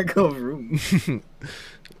 Cargo room.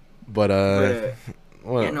 But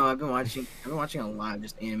well, Yeah, no, I've been watching a lot of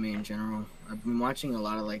just anime in general. I've been watching a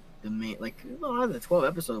lot of like the main, like a lot of the 12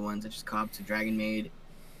 episode ones. I just caught up to Dragon Maid,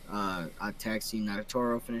 Taxi,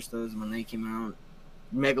 Nagatoro, finished those when they came out.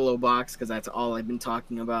 Megalobox, because that's all I've been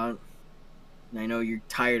talking about. And I know you're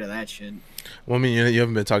tired of that shit. well, I mean, you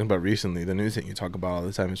haven't been talking about recently. The new thing you talk about all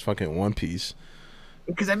the time is fucking One Piece.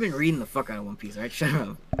 Because I've been reading the fuck out of One Piece, right? Shut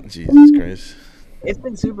up. Jesus Christ. It's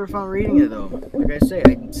been super fun reading it though. Like I say,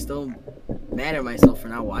 I'm still mad at myself for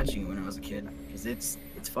not watching it when I was a kid. Because it's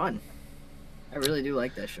fun. I really do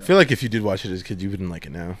like that show. I feel like if you did watch it as a kid, you wouldn't like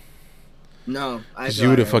it now. No, I Because you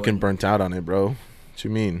would have thought I fucking wouldn't. burnt out on it, bro. What you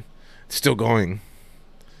mean? It's still going.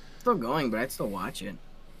 Still going, but I'd still watch it.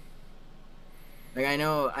 Like I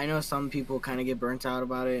know some people kind of get burnt out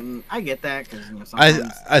about it, and I get that because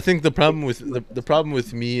sometimes I think the problem with the problem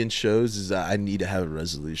with me and shows is that I need to have a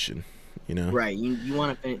resolution. right, you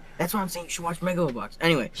want to finish. That's why I'm saying you should watch Megalobox.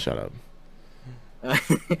 Anyway, Shut up.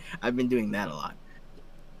 I've been doing that a lot.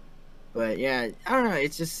 But yeah, I don't know.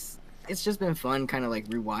 It's just been fun, kind of like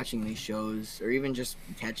rewatching these shows, or even just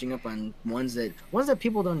catching up on ones that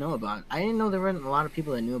people don't know about. I didn't know there weren't a lot of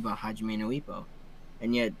people that knew about Hajime no Ippo,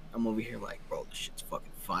 and yet I'm over here like, bro, this shit's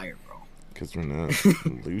fucking fire, bro. Because we're not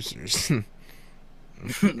losers.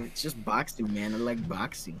 It's just boxing, man. I like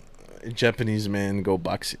boxing. Japanese man go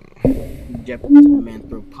boxing. Japanese man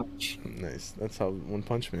throw punch. Nice. That's how One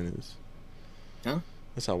Punch Man is. Huh?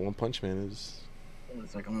 That's how One Punch Man is.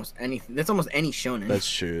 It's like almost anything. That's almost any shonen. That's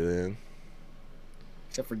true, man.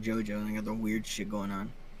 Except for JoJo, and they got the weird shit going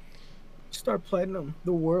on. Star Platinum,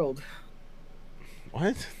 the world.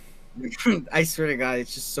 What? I swear to God,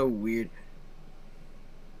 it's just so weird.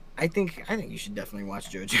 I think you should definitely watch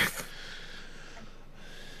JoJo.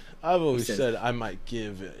 I've always said- said I might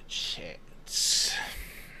give it a chance.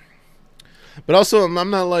 But also, I'm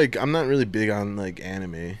not really big on like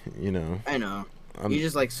anime. I know. I'm, You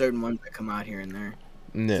just like certain ones that come out here and there.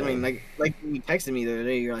 no. So, I mean, like you texted me the other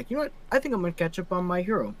day. You're like, you know what? I think I'm gonna catch up on My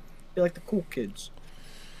Hero. They're like the cool kids.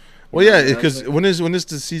 Well, yeah, Yeah, because like- when is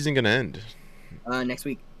the season gonna end? Next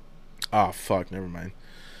week. Oh fuck, never mind.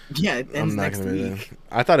 Yeah, it ends I'm not next gonna be there. week.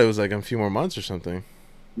 I thought it was like a few more months or something.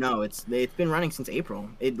 No, it's been running since April.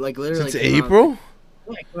 It like literally Since came out- April?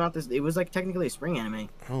 Yeah, it came out this. It was like technically a spring anime.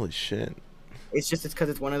 Holy shit. It's just it's because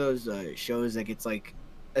it's one of those shows that gets like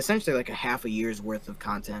essentially like a half a year's worth of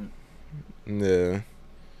content. Yeah.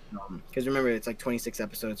 Because remember, it's like 26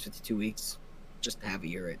 episodes, 52 weeks, just half a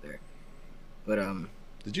year right there. But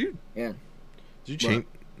Did you? Yeah. Did you change?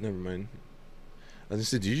 Never mind. I was gonna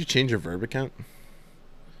say, did you change your Verb account?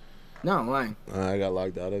 No, why? I got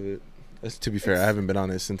logged out of it. That's, to be fair, I haven't been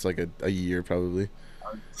on it since like a year probably.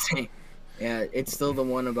 Yeah, it's still the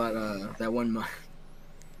one about that one.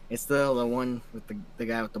 It's still the one with the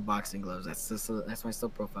guy with the boxing gloves. That's my still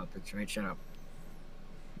profile picture. Right? Shut up.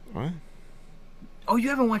 What? Oh, you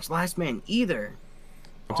haven't watched Last Man either.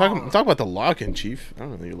 I'm talking about the lock-in, Chief. I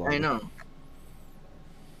don't know your lock-in. I know.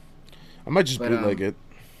 I might just bootleg it.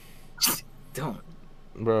 Don't.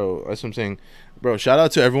 Bro, that's what I'm saying. Bro, shout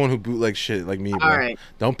out to everyone who bootleg shit like me, bro. All right.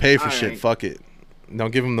 Don't pay for All shit. right. Fuck it.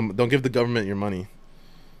 Don't give the government your money.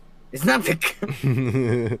 It's not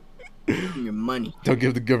the your money. Don't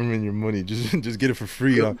give the government your money. Just get it for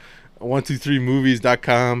free on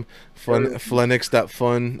 123movies.com,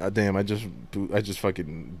 Flenix.fun. Damn, I just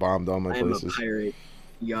fucking bombed all my places. I'm a pirate.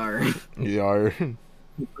 Yar. Yar.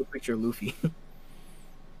 Picture of Luffy.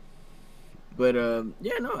 But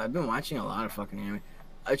yeah, no, I've been watching a lot of fucking anime.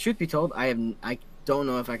 Truth be told, I don't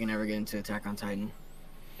know if I can ever get into Attack on Titan.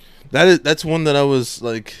 That's one that I was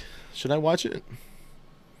like, should I watch it?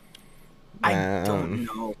 I don't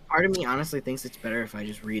know. Part of me honestly thinks it's better if I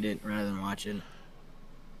just read it rather than watch it.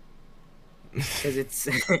 Because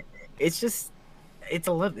it's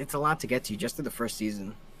a lot to get to just through the first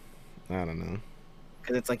season. I don't know.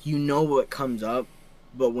 Because it's like, you know what comes up,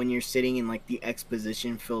 but when you're sitting in like the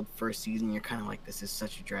exposition filled first season, you're kind of like, this is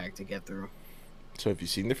such a drag to get through. So have you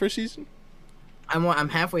seen the first season? I'm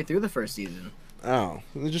halfway through the first season. Oh,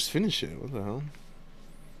 then just finish it. What the hell?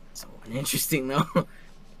 So uninteresting though.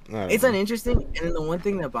 It's uninteresting, and then the one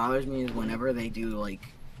thing that bothers me is whenever they do like,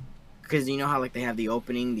 because you know how like they have the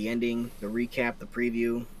opening, the ending, the recap, the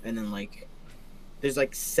preview, and then like there's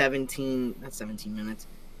like 17 minutes.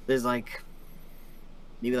 There's like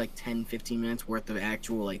maybe like 10-15 minutes worth of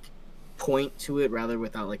actual like point to it, rather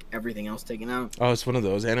without like everything else taken out. Oh, it's one of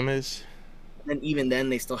those animes. And even then,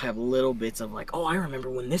 they still have little bits of like, oh, I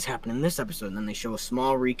remember when this happened in this episode, and then they show a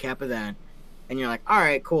small recap of that, and you're like, all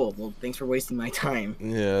right, cool. Well, thanks for wasting my time.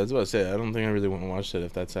 Yeah, I was about to say, I don't think I really want to watch that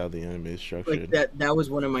if that's how the anime is structured. Like that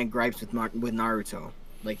was one of my gripes with Naruto,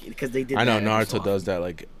 like because they did. I know that Naruto does that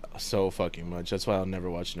like so fucking much. That's why I'll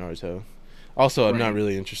never watch Naruto. Also, I'm not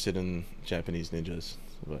really interested in Japanese ninjas.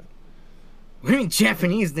 But what do you mean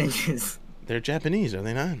Japanese ninjas? They're Japanese, are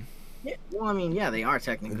they not? Yeah, well, I mean, yeah, they are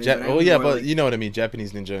technically. But like, you know what I mean.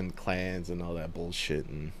 Japanese ninja and clans and all that bullshit.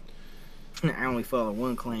 And I only follow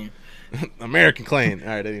one clan. American clan. All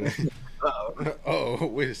right, anyway. Uh-oh. Oh,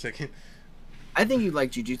 wait a second. I think you'd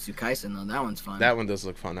like Jujutsu Kaisen though. That one's fun. That one does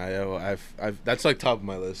look fun. I've that's like top of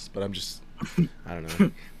my list, but I'm just, I don't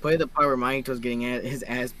know. Play the part where Mahito's getting his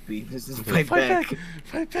ass beat. This is fight back.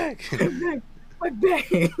 Fight back. Fight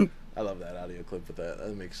back. I love that audio clip with that.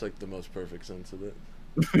 That makes like the most perfect sense of it.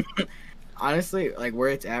 Honestly, like where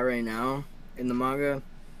it's at right now in the manga,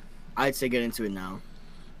 I'd say get into it now.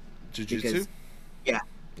 Jujutsu? Yeah.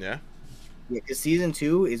 Yeah, because season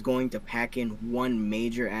 2 is going to pack in one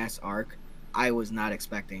major ass arc I was not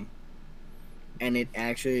expecting. And it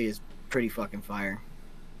actually is pretty fucking fire.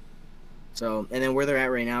 So, and then where they're at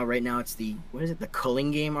right now it's the, what is it, the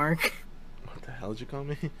Culling Game arc? What the hell did you call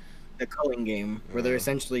me? The Culling Game, where they're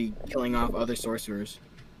essentially killing off other sorcerers.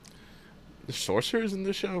 The sorcerers in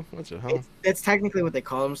this show? What the hell? It's technically what they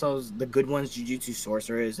call themselves. The good ones, Jujutsu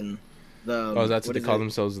sorcerers, and the... Oh, that's what they call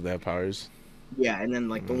themselves, they have powers? Yeah, and then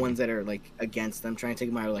like the ones that are like against them, trying to take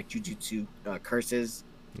them out, are like Jujutsu curses.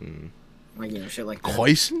 Like, you know, shit like that.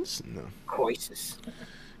 Koisens? No. Koises.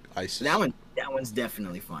 ISIS. That one's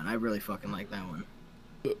definitely fun. I really fucking like that one.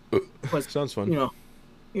 Sounds fun. You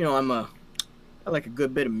know, I like a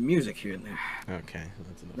good bit of music here and there. Okay,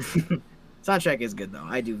 that's enough. Soundtrack is good though.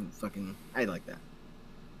 I like that.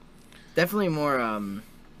 Definitely more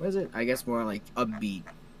what is it? I guess more like upbeat.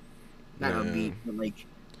 Not upbeat, but like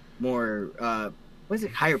more what is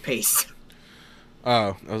it? Higher paced.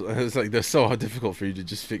 Oh, it's like they're so difficult for you to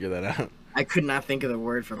just figure that out. I could not think of the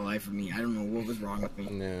word for the life of me. I don't know what was wrong with me.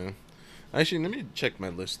 Yeah. Actually, let me check my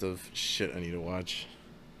list of shit I need to watch.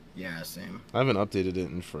 Yeah, same. I haven't updated it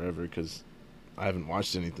in forever because I haven't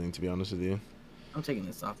watched anything, to be honest with you. I'm taking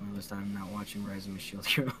this off my list. I'm not watching Rise of Shield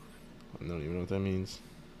Hero. I don't even know what that means.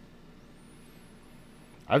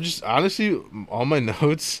 I've just, honestly, all my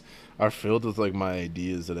notes are filled with, like, my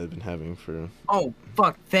ideas that I've been having for... Oh,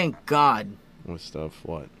 fuck. Thank God. What stuff?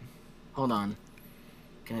 What? Hold on.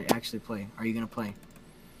 Can I actually play? Are you going to play?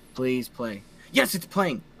 Please play. Yes, it's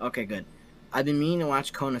playing. Okay, good. I've been meaning to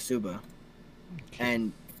watch Konosuba, Okay.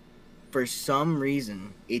 and for some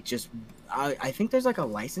reason, it just. I think there's like a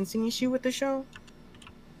licensing issue with the show.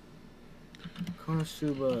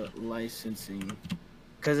 Konosuba licensing.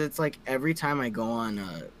 Because it's like every time I go on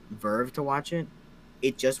Verve to watch it,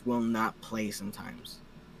 it just will not play sometimes.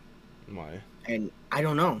 Why? And I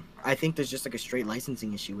don't know. I think there's just like a straight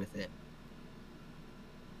licensing issue with it.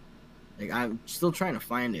 Like I'm still trying to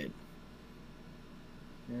find it.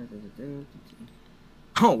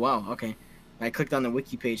 Oh wow, okay. I clicked on the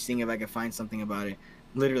wiki page seeing if I could find something about it.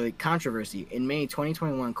 Literally, controversy. In May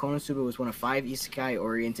 2021, Konosuba was one of 5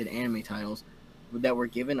 isekai-oriented anime titles that were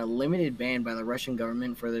given a limited ban by the Russian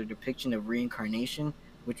government for their depiction of reincarnation,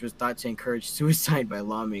 which was thought to encourage suicide by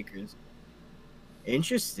lawmakers.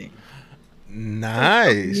 Interesting.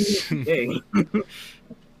 Nice. Hey.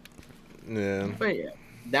 Yeah. But yeah,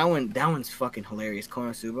 that one's fucking hilarious.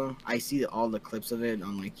 Konosuba. I see all the clips of it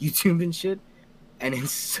on like YouTube and shit, and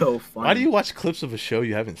it's so funny. Why do you watch clips of a show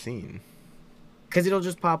you haven't seen? Because it'll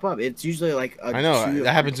just pop up. It's usually like a I know 2 to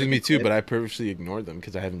that happens 4 with me too, clip. but I purposely ignore them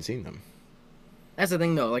because I haven't seen them. That's the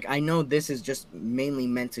thing though. Like I know this is just mainly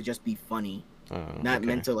meant to just be funny, not Okay.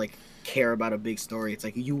 meant to like care about a big story. It's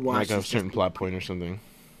like you watch Like a this certain just- plot point or something.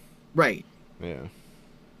 right? Yeah.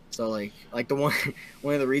 So like the one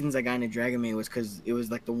one of the reasons I got into Dragon Maid was because it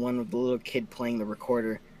was like the one with the little kid playing the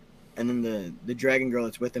recorder, and then the dragon girl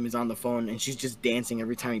that's with him is on the phone and she's just dancing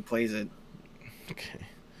every time he plays it. Okay.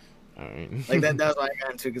 All right. Like that was why I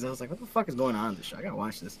got into it because I was like, what the fuck is going on in this show? I gotta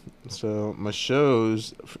watch this. So my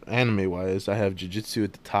shows, anime wise, I have Jujutsu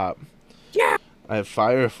at the top. Yeah. I have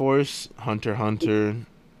Fire Force, Hunter x Hunter,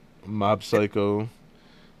 Mob Psycho.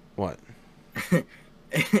 What?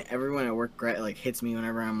 Everyone at work like hits me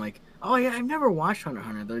whenever I'm like, oh yeah, I've never watched Hunter x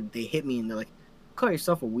Hunter. They hit me and they're like, call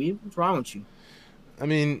yourself a weeb? What's wrong with you? I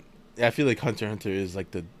mean, I feel like Hunter x Hunter is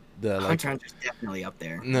like the like. Hunter x Hunter's definitely up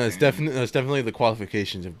there. No, it's definitely the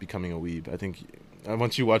qualifications of becoming a weeb. I think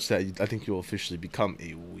once you watch that, I think you'll officially become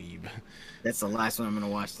a weeb. That's the last one I'm gonna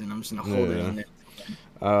watch. Then I'm just gonna hold it Yeah. in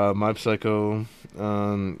there. Mob Psycho,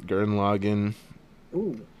 Gurren Lagann,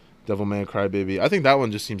 Ooh, Devilman Crybaby. I think that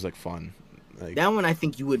one just seems like fun. Like, that one I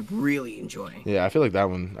think you would really enjoy. yeah, I feel like that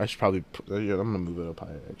one. I should probably. Yeah, I'm gonna move it up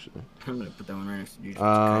higher actually. I'm gonna put that one right next to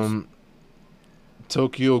you.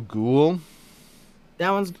 Tokyo Ghoul.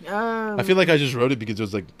 That one's. I feel like I just wrote it because it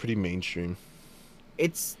was like pretty mainstream.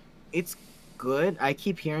 it's good. I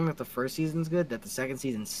keep hearing that the first season's good. That the second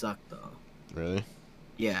season sucked though. Really.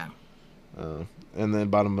 Yeah. And then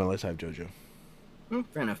bottom of my list I have JoJo.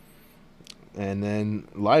 Fair enough. And then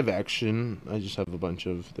live action, I just have a bunch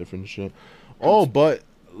of different shit. Oh, but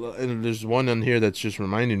and there's one on here that's just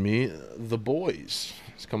reminding me, The Boys.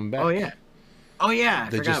 It's coming back. Oh yeah. Oh yeah. I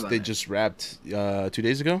They forgot just about they that. just wrapped 2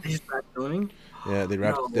 days ago. They just started filming. Yeah, they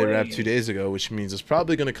wrapped No they wrapped way. 2 days ago, which means it's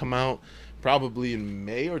probably gonna come out probably in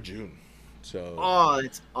May or June. So Oh,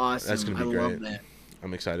 that's awesome. That's gonna be I love great. that.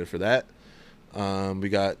 I'm excited for that. We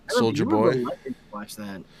got I Soldier remember Boy. wanting to watch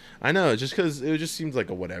that. I know, just because it just seems like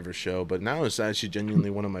a whatever show, but now it's actually genuinely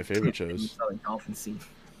one of my favorite You shows. saw the dolphin scene.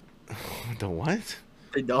 The what?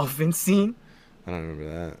 The dolphin scene I don't remember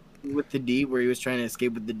that. with the D where he was trying to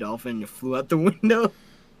escape with the dolphin and it flew out the window.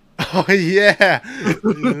 Oh yeah,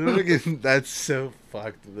 that's so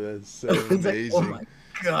fucked. That's so It's like, amazing. oh my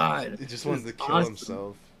god. He just This wanted is to kill awesome.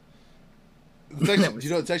 himself. That It's actually, was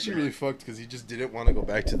you know, it's so actually bad. really fucked because he just didn't want to go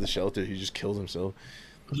back to the shelter. He just killed himself.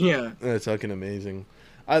 Yeah. That's fucking amazing.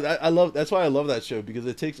 I love. That's why I love that show because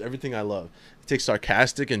it takes everything I love. It takes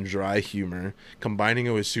sarcastic and dry humor, combining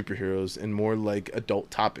it with superheroes and more like adult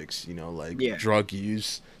topics. You know, like Yeah. drug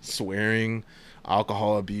use, swearing,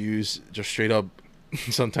 alcohol abuse, just straight up.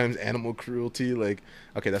 Sometimes animal cruelty. Like,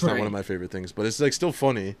 okay, that's not one of Right. my favorite things, but it's like still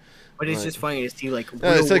funny. But it's Right. just funny to see like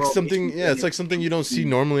Yeah, it's like real-world something. issues Yeah, in it's like something you don't see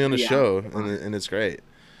normally on a Yeah. show, and it's great.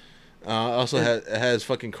 Also, it has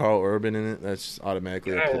fucking Carl Urban in it. That's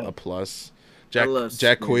automatically Yeah. a plus. I love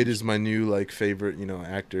Jack Swedish. Quaid is my new like favorite,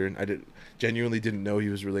 actor. I genuinely didn't know he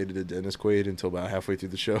was related to Dennis Quaid until about halfway through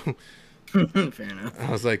the show. Fair enough. I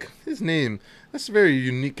was like, his name. That's a very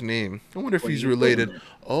unique name. I wonder if Well, he's you related. told me.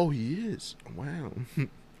 Oh, he is. Wow.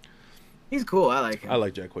 He's cool. I like him. I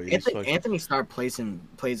like Jack Quaid. He's fucking- Anthony Starr plays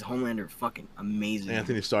Homelander fucking amazing.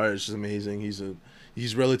 Anthony Starr is just amazing.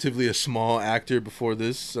 He's relatively a small actor before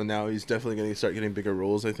this, so now he's definitely going to start getting bigger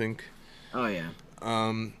roles, I think. Oh yeah.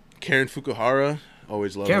 Karen Fukuhara,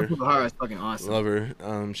 always love Karen her. Fukuhara is fucking awesome. Love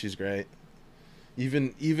her. She's great.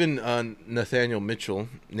 Even Nathaniel Mitchell,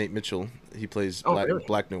 Nate Mitchell, he plays Oh, really?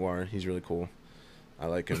 Black Noir. He's really cool. I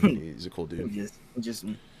like him. He's a cool dude. Just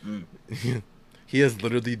He has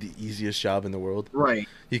literally the easiest job in the world. Right.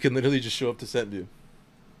 He can literally just show up to set and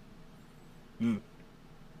do.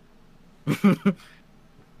 Mm.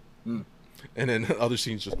 Mm. And then other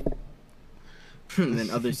scenes just And then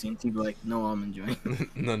other scenes, he'd be like, "No, I'm enjoying.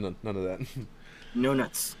 none of that. No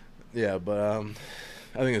nuts." Yeah, but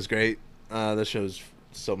I think it's great. That show's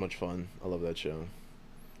so much fun. I love that show.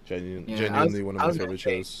 Genuinely one of my favorite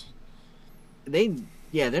shows. They're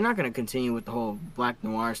not gonna continue with the whole Black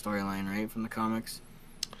Noir storyline, right, from the comics.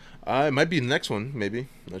 It might be the next one, maybe.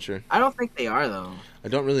 Not sure. I don't think they are though. I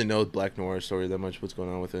don't really know Black Noir story that much. What's going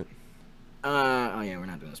on with it? Oh yeah, we're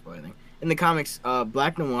not doing a spoiler thing. In the comics,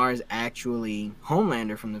 Black Noir is actually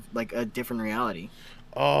Homelander from a different reality.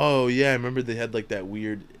 Oh yeah, I remember they had like that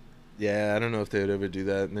weird. Yeah, I don't know if they would ever do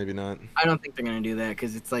that. Maybe not. I don't think they're gonna do that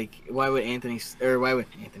because it's like, why would Anthony Starr? Why would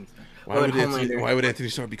Anthony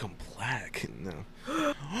Starr become black? No.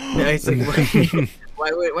 No, it's like,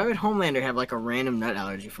 why would Homelander have like a random nut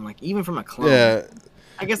allergy from like even from a clone? Yeah.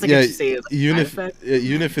 I guess I could just say it's like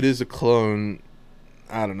even if it is a clone,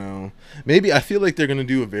 I don't know. Maybe I feel like they're gonna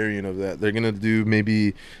do a variant of that. They're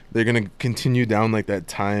gonna continue down like that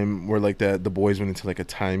time where like the boys went into like a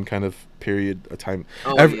time kind of period, a time.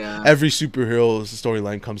 Every superhero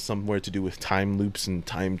storyline comes somewhere to do with time loops and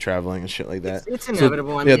time traveling and shit like that. It's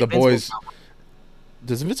inevitable. So, the boys.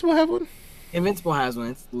 Does Invincible have one? Invincible has one.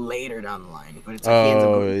 It's later down the line, but it's like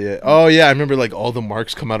Oh yeah, I remember like all the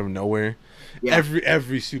marks come out of nowhere. Yeah.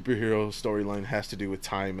 Every superhero storyline has to do with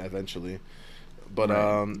time eventually. But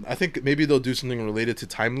I think maybe they'll do something related to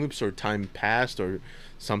time loops or time past or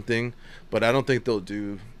something. But I don't think they'll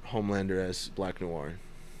do Homelander as Black Noir.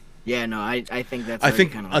 Yeah, no, I think that's. I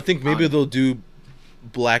think maybe they'll do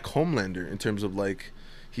Black Homelander in terms of like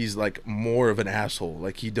he's like more of an asshole.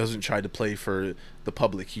 Like he doesn't try to play for the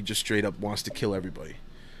public. He just straight up wants to kill everybody.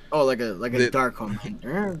 Oh, like a dark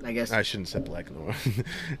Homelander, I guess. I shouldn't say Black Noir.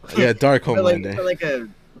 Yeah, dark Homelander. like a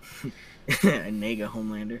Nega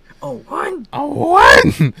Homelander. Oh,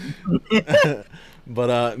 one.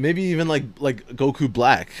 But maybe even like Goku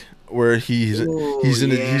Black, where he's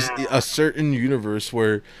in a certain universe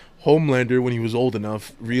where Homelander, when he was old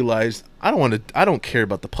enough, realized I don't care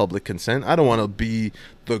about the public consent. I don't want to be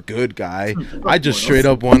the good guy. I just straight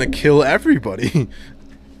up want to kill everybody.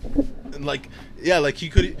 And like he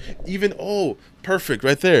could even perfect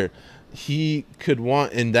right there. He could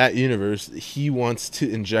want in that universe. He wants to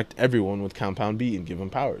inject everyone with Compound B and give them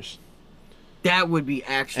powers. That would be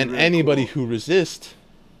actually. And really anybody cool. who resists,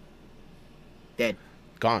 dead,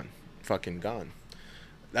 gone, fucking gone.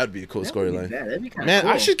 That'd be a cool storyline. That'd be kind of man,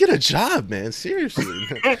 cool. I should get a job, man. Seriously.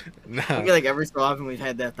 Nah. I feel like every so often we've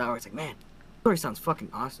had that thought where it's like, man, story sounds fucking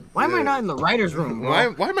awesome. Why am I not in the writer's room,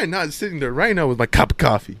 bro? Why am I not sitting there right now with my cup of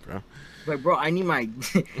coffee, bro? Like, bro, I need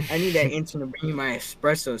that intern to bring me my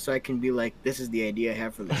espresso so I can be like, this is the idea I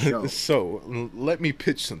have for the show. So, let me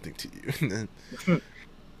pitch something to you.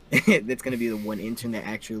 That's gonna be the one intern that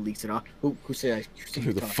actually leaks it off. Who said I?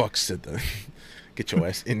 Who the fuck said that? Get your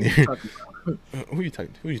ass in here. Who are you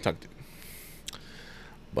talking to?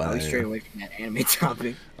 But I'll be straight away from that anime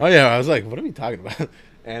topic. Oh yeah, I was like, what are we talking about?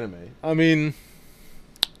 Anime. I mean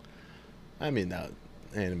that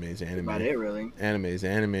anime is anime. That's about it, really. Anime is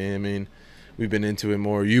anime. I mean, we've been into it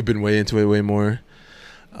more. You've been way into it way more.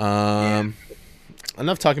 Enough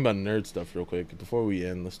talking about nerd stuff real quick. Before we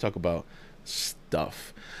end, let's talk about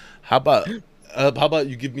stuff. How about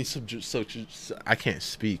you give me some I can't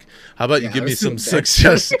speak. How about you give me some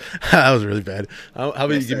suggestions? That was really bad. How about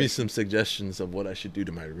you give me some suggestions of what I should do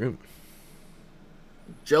to my room?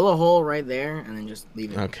 Drill a hole right there and then just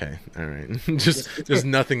leave it. Okay, all right. just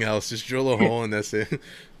nothing else. Just drill a hole and that's it.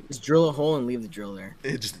 Just drill a hole and leave the drill there.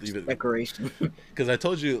 Just leave it. Decoration. Because I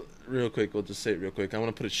told you real quick. We'll just say it real quick. I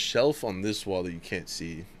want to put a shelf on this wall that you can't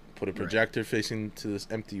see. Put a projector facing to this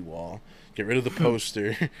empty wall. Get rid of the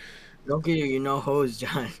poster. Don't get your hose,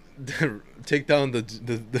 John. Take down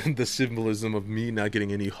the symbolism of me not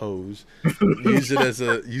getting any hose. use it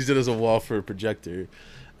as a wall for a projector.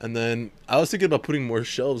 And then I was thinking about putting more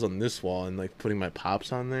shelves on this wall and like putting my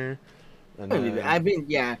pops on there. And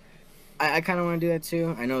I kind of want to do that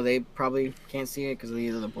too. I know they probably can't see it because of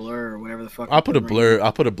either the blur or whatever the fuck. I'll put a blur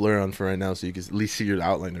on for right now so you can at least see your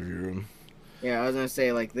outline of your room. Yeah, I was gonna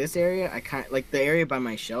say like this area. I kind like the area by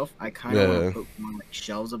my shelf. I kind of want to put more like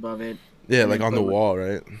shelves above it. Yeah, like on the wall,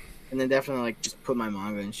 right? And then definitely like just put my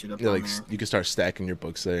manga and shit up. Yeah, like there. You can start stacking your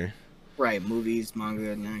books there. Right, movies,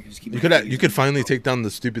 manga, and then I can just keep. You could finally take down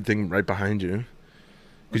the stupid thing right behind you,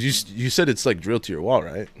 because you said it's like drilled to your wall,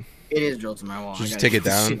 right? It is drilled to my wall. Just take it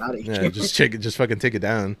down. Yeah, just fucking take it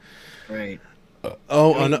down. Right.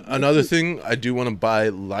 Oh, I mean, another thing, I do want to buy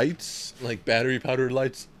lights, like battery powered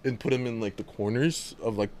lights, and put them in like the corners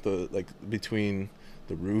of like the like between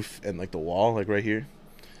the roof and like the wall, like right here.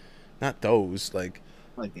 Not those, like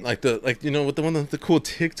these. like the like you know what the one that the cool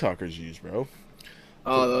TikTokers use, bro.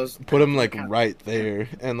 Oh, those Put them like kind of- right there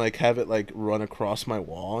and like have it like run across my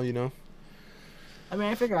wall, you know. I mean,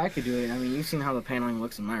 I figure I could do it. I mean, you've seen how the paneling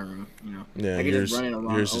looks in my room. Yeah, I could just run it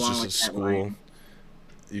along yours is along just like a that school. line.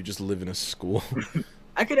 You just live in a school.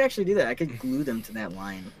 I could actually do that. I could glue them to that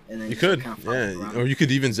line, and then You just could, kind of follow yeah, around. or you could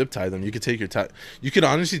even zip tie them. You could take your You could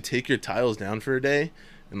honestly take your tiles down for a day,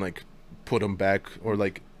 and like put them back, or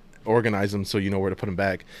like organize them so you know where to put them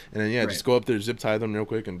back, and then yeah, just Right. go up there, zip tie them real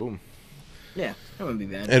quick, and boom. Yeah, that wouldn't be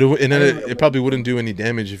bad. And then I it probably wouldn't do any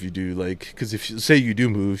damage if you do like, because if you say you do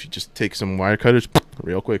move, you just take some wire cutters,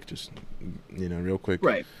 real quick, just real quick.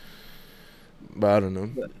 Right. But I don't know,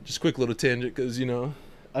 But- just quick little tangent, because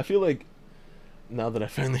I feel like now that I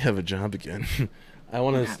finally have a job again, I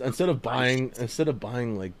want to instead of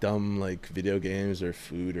buying like dumb like video games or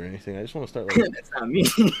food or anything, I just want to start like That's not me.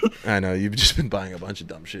 I know you've just been buying a bunch of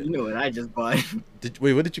dumb shit. You know what I just bought?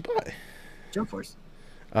 Wait, what did you buy? Jump Force.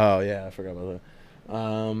 Oh yeah, I forgot about that.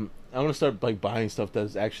 I want to start like buying stuff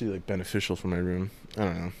that's actually like beneficial for my room. I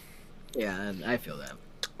don't know. Yeah, I feel that.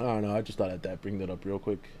 I don't know. I just thought I'd bring that up real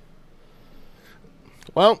quick.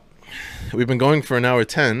 Well, we've been going for an hour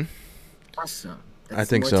 10. Awesome. I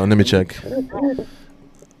think so. Let me check. Oh,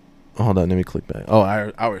 hold on. Let me click back. Oh,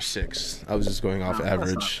 hour 6. I was just going off Oh, that's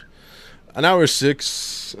average. An hour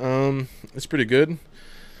 6. It's pretty good.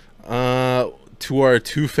 To our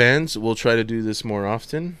 2 fans, we'll try to do this more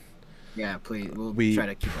often. Yeah, please. We'll We try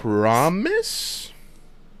to keep promise.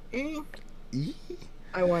 it.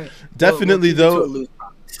 I want. Definitely, keep it to though. a loose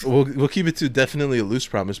promise. We'll keep it to definitely a loose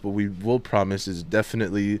promise, but we will promise is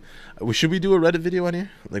definitely. Should we do a Reddit video on here,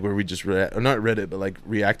 like where we just or not Reddit, but like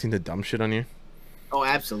reacting to dumb shit on here? Oh,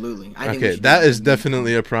 absolutely. I think we Okay, should that do is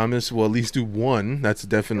definitely a promise. We'll at least do one. That's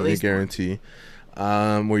definitely a least one. guarantee.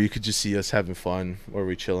 Where you could just see us having fun, or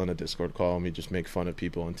we chill in a Discord call and we just make fun of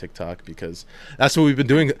people on TikTok, because that's what we've been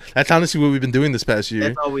doing. That's honestly what we've been doing this past year.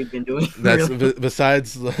 That's all we've been doing. That's really.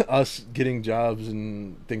 besides us getting jobs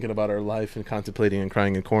and thinking about our life and contemplating and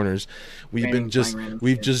crying in corners, we've been We've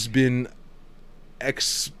just been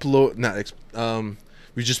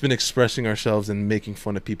we've just been expressing ourselves and making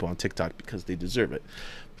fun of people on TikTok because they deserve it,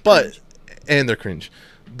 and they're cringe.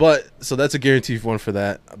 But so that's a guarantee one for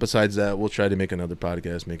that. Besides that, we'll try to make another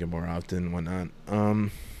podcast, make it more often, whatnot.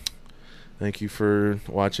 Thank you for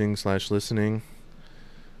watching / listening,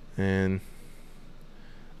 and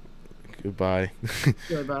goodbye.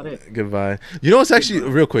 Good about it. Goodbye. You know what's actually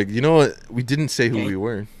real quick? You know what? We didn't say who Okay. we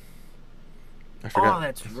were. I Oh, forgot.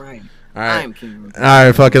 that's right. All right. I'm King. All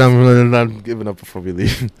right. Fuck it. I'm giving up before we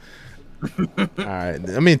leave. All right.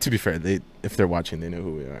 I mean, to be fair, if they're watching, they know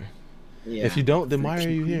who we are. Yeah. If you don't, then why are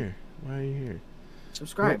you here? Why are you here?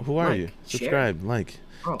 Subscribe. Who are like, you? share. Subscribe, like.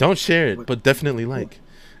 Bro, Don't share it, what- but definitely like.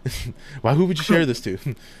 Why? Who would you share this to?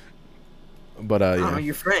 But I don't know, yeah,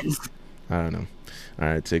 your friends. I don't know. All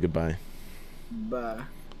right. Say goodbye. Bye.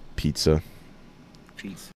 Pizza. Peace.